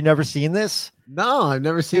 You never seen this? No, I've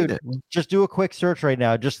never seen it. Just do a quick search right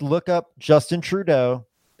now. Just look up Justin Trudeau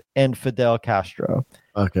and Fidel Castro.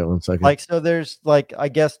 Okay, 1 second. Like, so there's like, I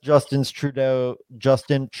guess Justin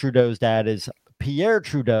Trudeau's dad is Pierre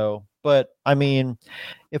Trudeau, but I mean,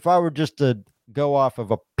 if I were just to go off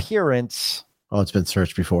of appearance, it's been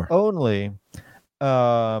searched before only.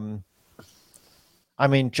 I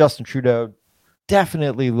mean, Justin Trudeau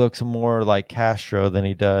definitely looks more like Castro than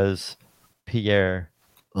he does Pierre.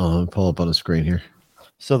 Oh, let me pull up on the screen here.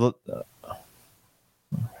 So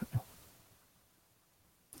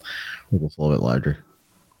it's a little bit larger.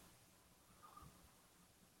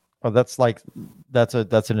 Oh, that's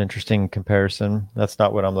an interesting comparison. That's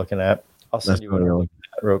not what I'm looking at. I'll send you what I'm looking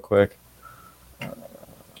at real quick.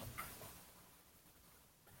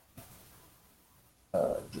 Is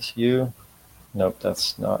this you? Nope,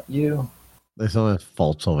 that's not you. There's only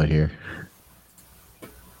faults over here.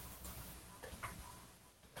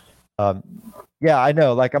 Yeah, I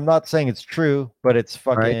know. Like, I'm not saying it's true, but it's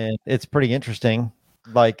fucking, it's pretty interesting.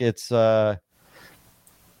 Like, it's, like,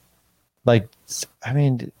 I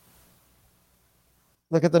mean,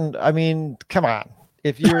 look at them. I mean, come on.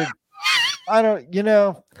 If you're, I'm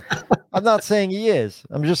not saying he is.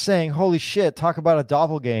 I'm just saying, holy shit, talk about a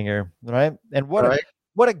doppelganger, right? And what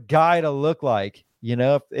a guy to look like. You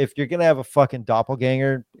know, if you're gonna have a fucking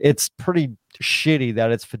doppelganger, it's pretty shitty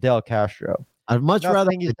that it's Fidel Castro. I'd much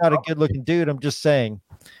rather he's not a good-looking dude. I'm just saying.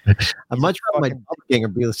 I'd much rather my doppelganger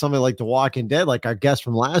be something like The Walking Dead, like our guest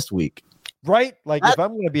from last week. Right? Like, if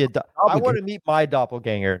I'm going to be I want to meet my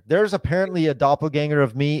doppelganger. There's apparently a doppelganger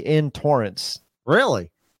of me in Torrance.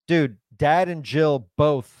 Really? Dude, Dad and Jill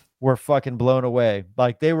both were fucking blown away.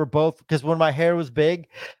 Like, they were both, because when my hair was big,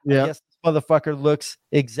 I guess this motherfucker looks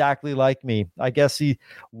exactly like me. I guess he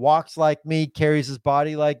walks like me, carries his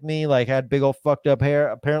body like me, like had big old fucked up hair.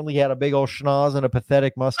 Apparently he had a big old schnoz and a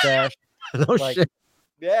pathetic mustache. No shit.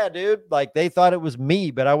 Yeah, dude. Like, they thought it was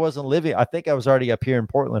me, but I wasn't living. I think I was already up here in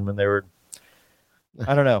Portland when they were.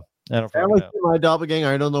 I don't know. I don't fucking know. My doppelganger.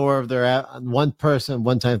 I don't know where they're at. One person,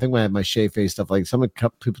 one time, I think when I had my shave face stuff, like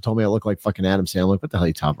people told me I look like fucking Adam Sandler. Like, what the hell are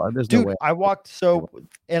you talking about? There's no way. I walked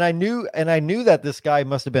and I knew that this guy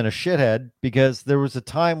must have been a shithead, because there was a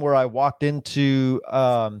time where I walked into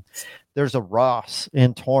there's a Ross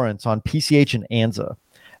in Torrance on PCH and Anza,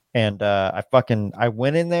 and I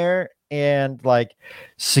went in there, and like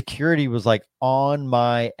security was like on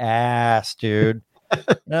my ass, dude.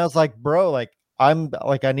 And I was like, bro, like, I'm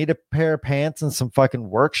like, I need a pair of pants and some fucking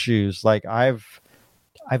work shoes. Like, I've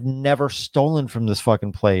never stolen from this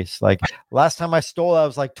fucking place. Like, last time I stole, I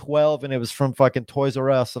was like 12, and it was from fucking Toys R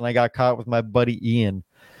Us, and I got caught with my buddy Ian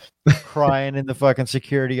crying in the fucking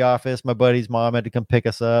security office. My buddy's mom had to come pick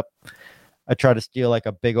us up. I tried to steal like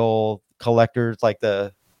a big old collector's, like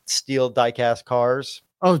the steel diecast cars.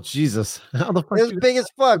 Oh, Jesus. How the fuck it was big as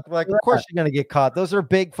fuck. Like, of course you're going to get caught. Those are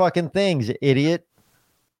big fucking things, you idiot.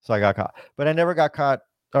 So I got caught, but I never got caught,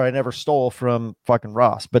 or I never stole from fucking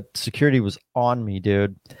Ross, but security was on me,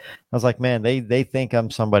 dude. I was like, man, they think I'm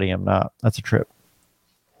somebody I'm not. That's a trip.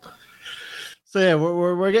 So yeah,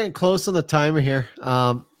 we're getting close on the timer here.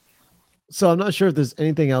 So I'm not sure if there's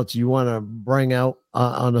anything else you want to bring out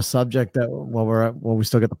on a subject that while we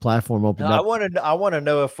still get the platform open up. I want to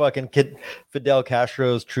know if fucking Fidel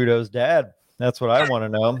Castro's Trudeau's dad. That's what I want to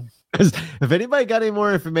know. Because if anybody got any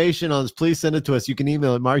more information on this, please send it to us. You can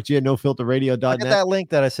email it, markg@nofilterradio.net. Look at that link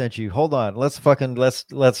that I sent you. Hold on. Let's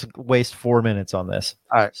waste 4 minutes on this.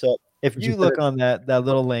 All right. So if you look on that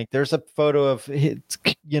little link, there's a photo of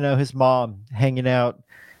his mom hanging out,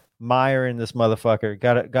 miring this motherfucker.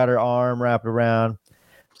 Got her arm wrapped around.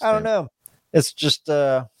 I don't know. It's just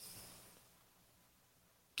I'm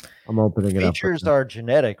opening it up. Features are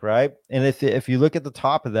genetic, right? And if you look at the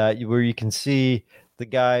top of that, where you can see the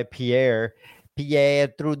guy Pierre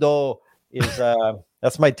Trudeau is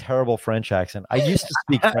that's my terrible French accent. I used to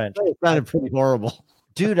speak French. It sounded pretty horrible.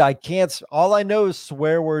 Dude, I can't. All I know is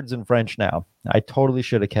swear words in French now. I totally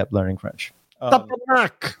should have kept learning French.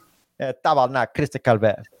 Tabarnak. Tabarnak, Christ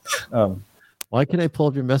Calvet. Why can't I pull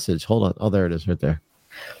up your message? Hold on. Oh, there it is right there.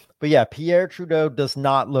 But yeah, Pierre Trudeau does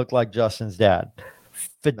not look like Justin's dad.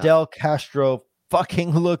 Fidel Castro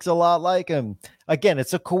fucking looks a lot like him. Again,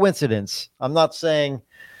 it's a coincidence. I'm not saying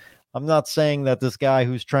that this guy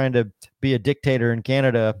who's trying to be a dictator in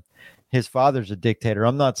Canada his father's a dictator.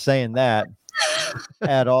 I'm not saying that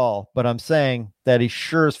at all, but I'm saying that he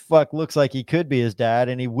sure as fuck looks like he could be his dad,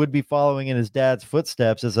 and he would be following in his dad's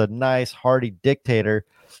footsteps as a nice, hearty dictator.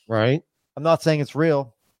 Right. I'm not saying it's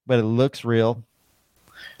real, but it looks real.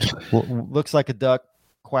 Looks like a duck,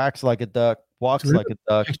 quacks like a duck, walks like a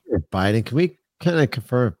duck. Biden, can we kind of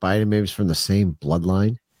confirm if Biden maybe is from the same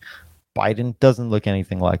bloodline? Biden doesn't look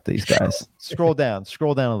anything like these guys. Scroll down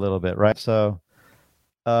a little bit, right? So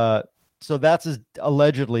that's his,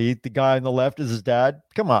 allegedly the guy on the left is his dad.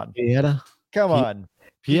 Come on. Come on.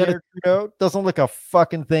 Pierre Trudeau doesn't look a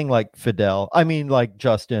fucking thing like Fidel. I mean, like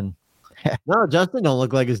Justin. No, Justin don't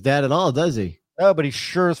look like his dad at all, does he? No, but he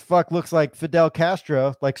sure as fuck looks like Fidel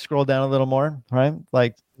Castro. Like, scroll down a little more, right?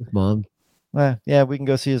 Like, mom. Yeah, we can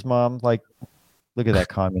go see his mom. Like, look at that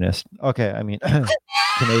communist. Okay, I mean,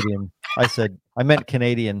 Canadian. I meant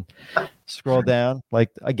Canadian. Scroll down.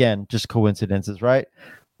 Like, again, just coincidences, right?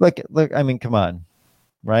 Look, I mean, come on,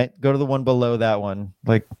 right? Go to the one below that one.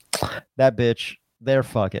 Like, that bitch, they're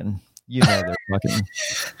fucking. You know they're fucking.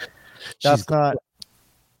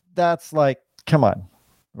 That's like, come on,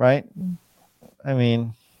 right? I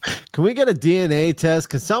mean, can we get a DNA test?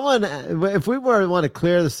 Can someone, if we want to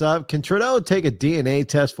clear this up, can Trudeau take a DNA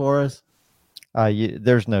test for us?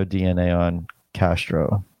 There's no DNA on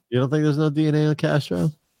Castro. You don't think there's no DNA on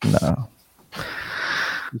Castro? No.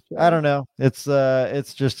 I don't know. It's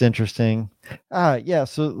just interesting. Yeah.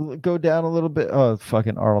 So go down a little bit. Oh,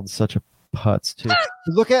 fucking Arnold's such a putz too.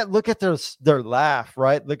 Look at their laugh,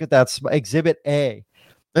 right? Look at that exhibit A.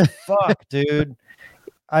 Fuck, dude.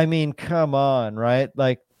 I mean, come on, right?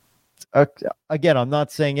 Like, again, I'm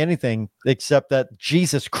not saying anything except that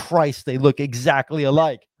Jesus Christ, they look exactly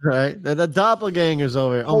alike. Right. The doppelgangers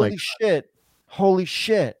over here. Holy shit. Holy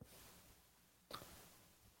shit.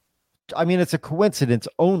 I mean, it's a coincidence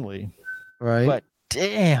only. Right. But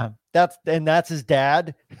damn, that's his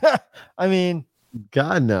dad. I mean,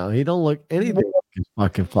 God, no, he don't look anything like his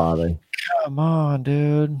fucking father. Come on,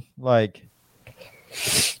 dude. Like,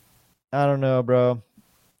 I don't know, bro.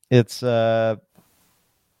 It's I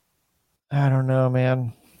don't know,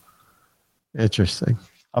 man. Interesting.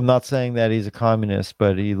 I'm not saying that he's a communist,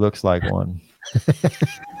 but he looks like one.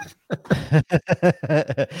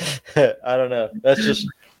 I don't know. That's just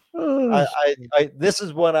this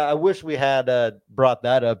is one I wish we had brought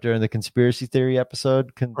that up during the conspiracy theory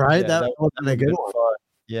episode. Right, that was a good one.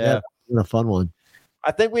 Yeah, a fun one.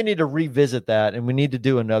 I think we need to revisit that, and we need to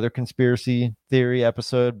do another conspiracy theory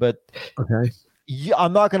episode. But okay,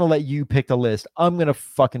 I'm not going to let you pick the list. I'm going to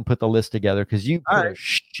fucking put the list together because you put a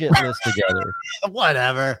shit list together.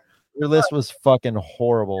 Whatever. Your list was fucking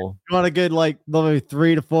horrible. You want a good, like, maybe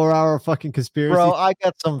 3 to 4 hour fucking conspiracy? Bro, I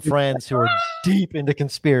got some friends who are deep into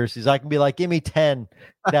conspiracies. I can be like, give me 10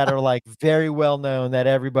 that are like very well known that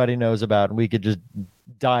everybody knows about, and we could just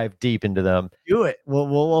dive deep into them. Do it.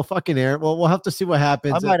 We'll fucking air it. We'll have to see what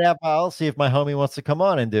happens. I'll see if my homie wants to come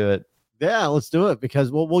on and do it. Yeah, let's do it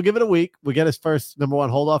because we'll give it a week. We get his first number one.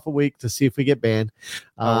 Hold off a week to see if we get banned.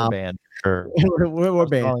 We're banned. Sure. We're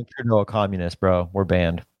banned. Calling Trudeau a communist, bro. We're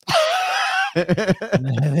banned. But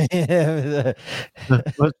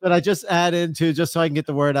I just add into, just so I can get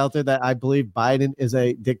the word out there, that I believe Biden is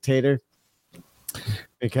a dictator,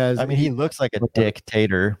 because I mean, he looks like a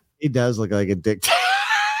dictator. He does look like a dictator.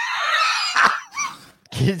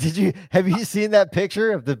 Have you seen that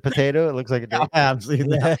picture of the potato? It looks like a dictator. I have seen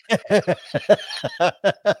that.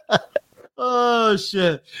 Oh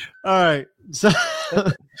shit. All right. So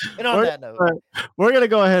and on that note, we're gonna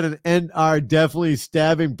go ahead and end our definitely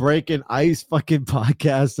stabbing, breaking ice fucking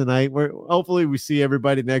podcast tonight. Hopefully we see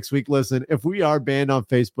everybody next week. Listen, if we are banned on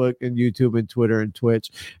Facebook and YouTube and Twitter and Twitch,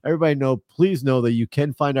 everybody please know that you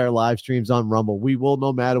can find our live streams on Rumble. We will,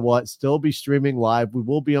 no matter what, still be streaming live. We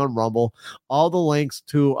will be on Rumble. All the links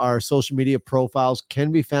to our social media profiles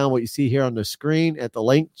can be found, what you see here on the screen, at the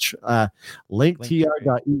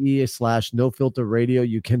linktr.ee/nofilterradio.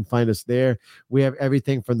 You can find us there. We have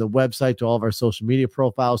everything from the website to all of our social media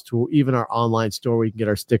profiles to even our online store where you can get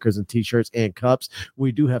our stickers and t-shirts and cups.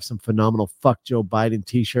 We do have some phenomenal Fuck Joe Biden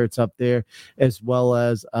t-shirts up there, as well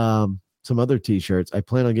as some other t-shirts. I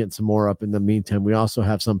plan on getting some more up in the meantime. We also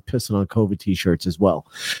have some Pissing on COVID t-shirts as well.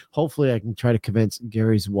 Hopefully I can try to convince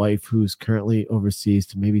Gary's wife, who's currently overseas,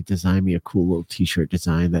 to maybe design me a cool little t-shirt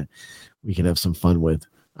design that we can have some fun with.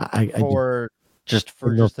 Just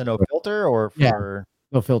a no filter, or for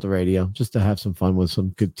No Filter Radio, just to have some fun with some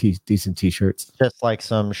good decent t-shirts. Just like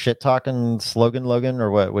some shit talking slogan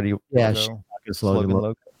or what do you slogan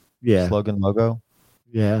logo. Yeah, slogan logo.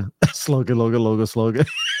 Yeah, slogan logo.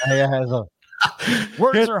 Yeah,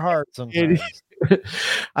 words are hard sometimes.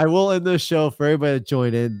 I will end this show for everybody to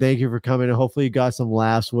join in. Thank you for coming, and hopefully you got some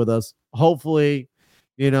laughs with us. Hopefully,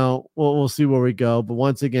 we'll see where we go. But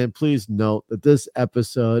once again, please note that this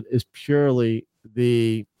episode is purely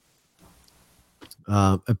the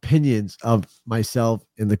opinions of myself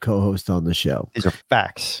and the co-host on the show. These are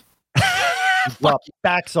facts.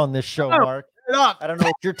 Facts on this show, Mark. I don't know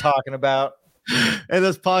what you're talking about. And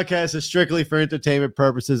this podcast is strictly for entertainment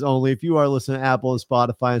purposes only. If you are listening to Apple and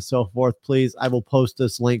Spotify and so forth, please, I will post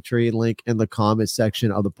this link in the comment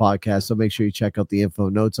section of the podcast. So make sure you check out the info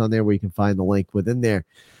notes on there where you can find the link within there.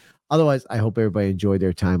 Otherwise, I hope everybody enjoyed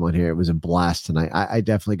their time on here. It was a blast tonight. I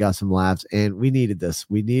definitely got some laughs, and we needed this.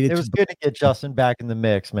 It was good to get Justin back in the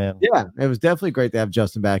mix, man. Yeah, it was definitely great to have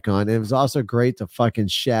Justin back on. It was also great to fucking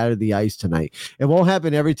shatter the ice tonight. It won't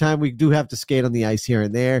happen every time. We do have to skate on the ice here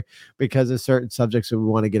and there because there's certain subjects that we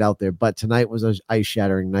want to get out there. But tonight was an ice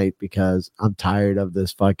shattering night because I'm tired of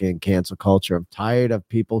this fucking cancel culture. I'm tired of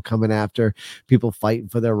people coming after people fighting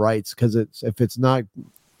for their rights because if it's not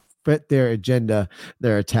fit their agenda,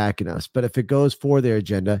 they're attacking us. But if it goes for their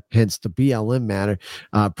agenda, hence the BLM matter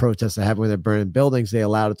protests that happen when they're burning buildings, they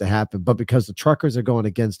allowed it to happen. But because the truckers are going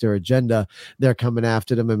against their agenda, they're coming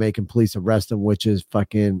after them and making police arrest them, which is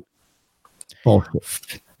fucking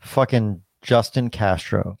bullshit. Fucking Justin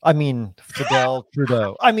Castro. I mean, Fidel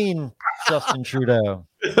Trudeau. I mean, Justin Trudeau.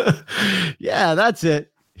 Yeah, that's it.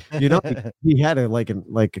 He had a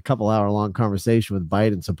couple hour long conversation with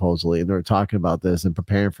Biden supposedly, and they were talking about this and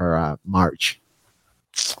preparing for March.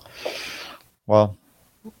 Well,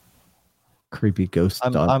 creepy ghost.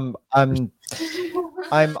 I'm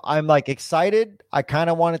like excited. I kind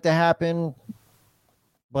of want it to happen,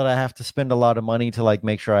 but I have to spend a lot of money to like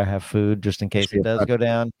make sure I have food just in case it does go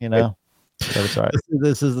down. So it's all right.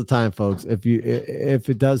 This is the time, folks. If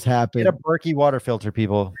it does happen, get a Berkey water filter,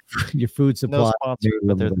 people. Your food supply. No sponsor,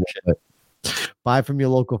 but they're the shit. Buy from your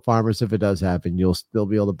local farmers. If it does happen, you'll still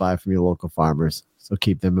be able to buy from your local farmers. So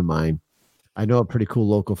keep them in mind. I know a pretty cool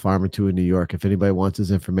local farmer too in New York. If anybody wants his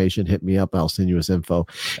information, hit me up. I'll send you his info.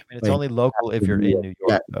 It's only local if you're in New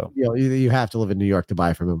York, though. You have to live in New York to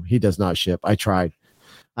buy from him. He does not ship. I tried.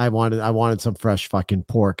 I wanted some fresh fucking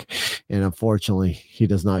pork, and unfortunately, he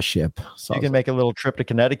does not ship. So you can make a little trip to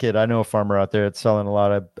Connecticut. I know a farmer out there that's selling a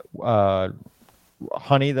lot of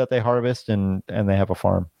honey that they harvest, and they have a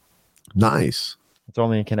farm. Nice. It's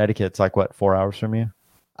only in Connecticut. It's like 4 hours from you?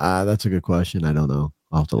 That's a good question. I don't know.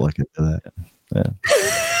 I'll have to look into that. Yeah.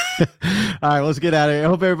 All right, let's get out of here. I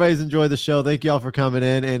hope everybody's enjoyed the show. Thank you all for coming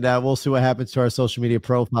in, and we'll see what happens to our social media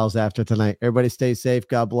profiles after tonight. Everybody stay safe.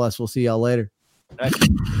 God bless. We'll see y'all later.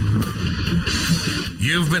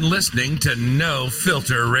 You've been listening to No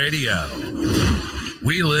Filter Radio.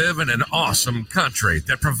 We live in an awesome country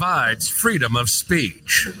that provides freedom of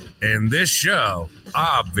speech, and this show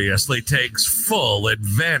obviously takes full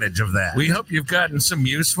advantage of that. We hope you've gotten some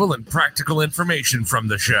useful and practical information from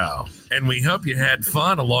the show, and we hope you had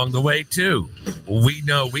fun along the way too. We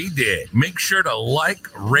know we did. Make sure to like,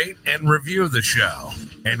 rate, and review the show,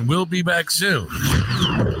 and we'll be back soon.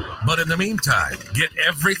 But in the meantime, get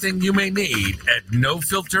everything you may need at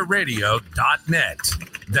nofilterradio.net.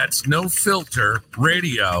 That's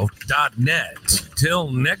nofilterradio.net.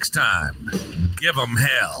 Till next time, give 'em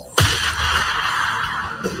hell.